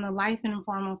on the life in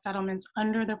informal settlements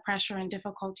under the pressure and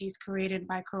difficulties created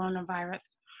by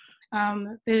coronavirus.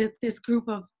 This group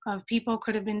of people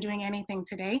could have been doing anything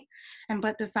today,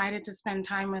 but decided to spend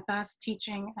time with us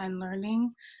teaching and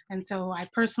learning. And so I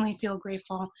personally feel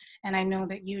grateful, and I know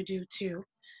that you do too.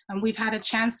 We've had a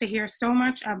chance to hear so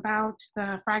much about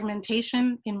the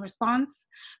fragmentation in response,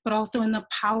 but also in the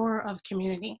power of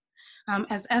community.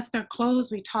 As Esther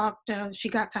closed, she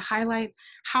got to highlight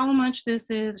how much this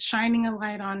is shining a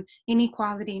light on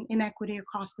inequality and inequity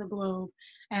across the globe,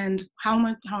 and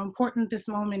how important this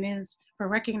moment is for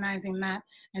recognizing that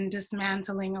and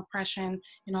dismantling oppression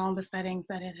in all the settings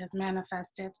that it has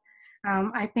manifested.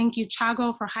 I thank you,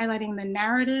 Chago, for highlighting the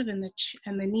narrative and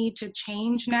the need to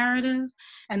change narrative,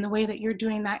 and the way that you're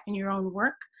doing that in your own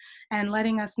work, and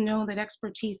letting us know that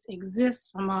expertise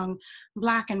exists among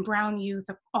Black and Brown youth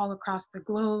all across the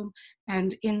globe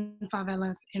and in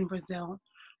favelas in Brazil.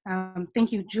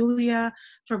 Thank you, Julia,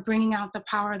 for bringing out the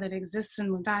power that exists in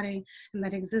Mudare and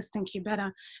that exists in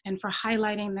Kibera, and for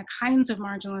highlighting the kinds of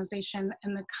marginalization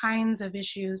and the kinds of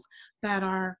issues that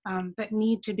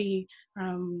need to be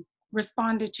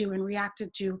responded to and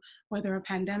reacted to, whether a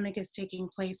pandemic is taking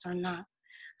place or not.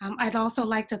 I'd also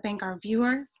like to thank our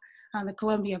viewers, the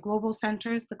Columbia Global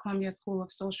Centers, the Columbia School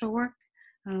of Social Work.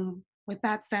 With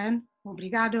that said,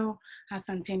 obrigado,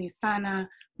 asanteni sana,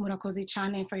 murakoze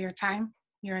chane for your time,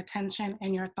 your attention,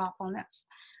 and your thoughtfulness.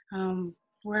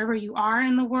 Wherever you are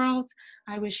in the world,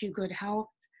 I wish you good health,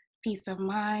 peace of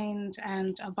mind,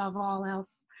 and above all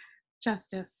else,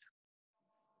 justice.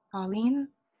 Pauline?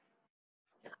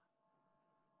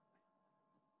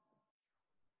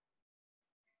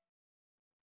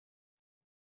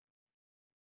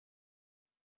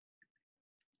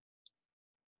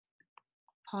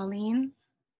 Pauline?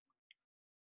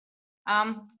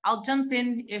 I'll jump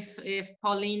in if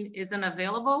Pauline isn't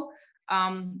available.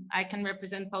 I can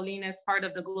represent Pauline as part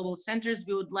of the Global Centers.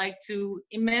 We would like to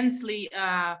immensely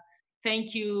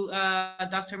thank you,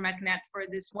 Dr. McNatt, for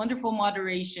this wonderful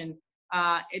moderation.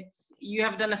 You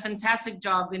have done a fantastic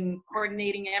job in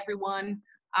coordinating everyone,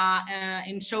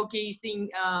 in showcasing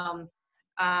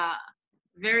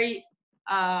very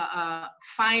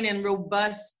fine and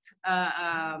robust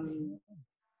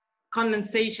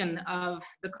condensation of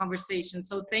the conversation.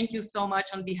 So thank you so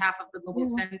much on behalf of the Global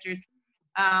Centers.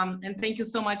 And thank you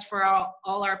so much for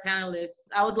all our panelists.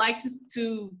 I would like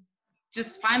to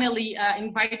just finally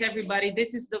invite everybody.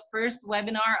 This is the first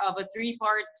webinar of a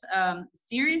 3-part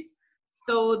series.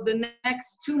 So the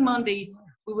next 2 Mondays,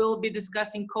 we will be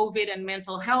discussing COVID and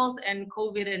mental health, and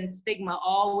COVID and stigma,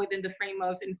 all within the frame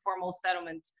of informal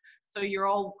settlements. So you're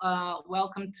all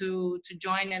welcome to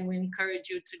join, and we encourage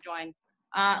you to join.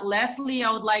 Lastly,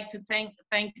 I would like to thank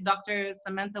Dr.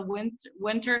 Samantha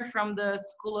Winter from the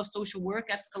School of Social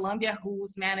Work at Columbia,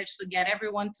 who's managed to get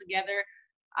everyone together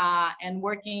and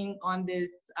working on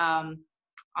this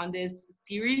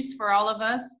series for all of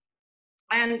us.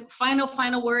 And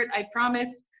final word, I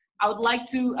promise, I would like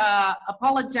to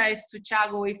apologize to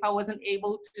Chago if I wasn't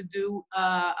able to do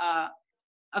a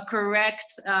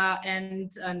correct and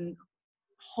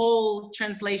whole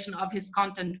translation of his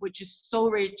content, which is so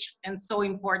rich and so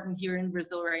important here in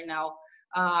Brazil right now.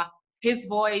 His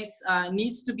voice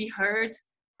needs to be heard,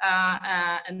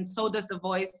 and so does the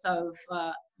voice of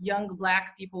young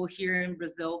Black people here in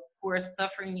Brazil who are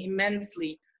suffering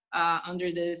immensely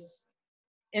under this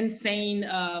insane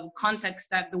context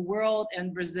that the world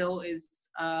and Brazil is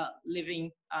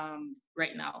living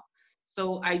right now.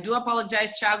 So I do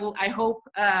apologize, Thiago. I hope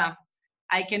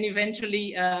I can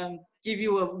eventually give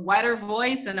you a wider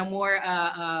voice and a more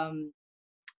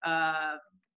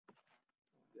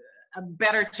a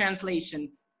better translation.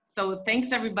 So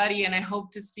thanks everybody, and I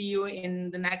hope to see you in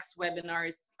the next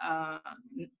webinars,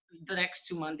 the next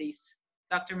 2 Mondays.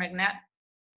 Dr. McNatt?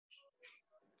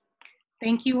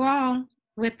 Thank you all.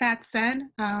 With that said,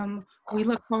 we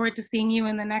look forward to seeing you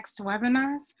in the next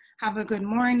webinars. Have a good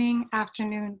morning,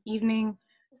 afternoon, evening,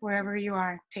 wherever you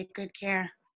are. Take good care.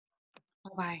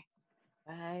 Bye-bye.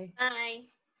 Bye. Bye.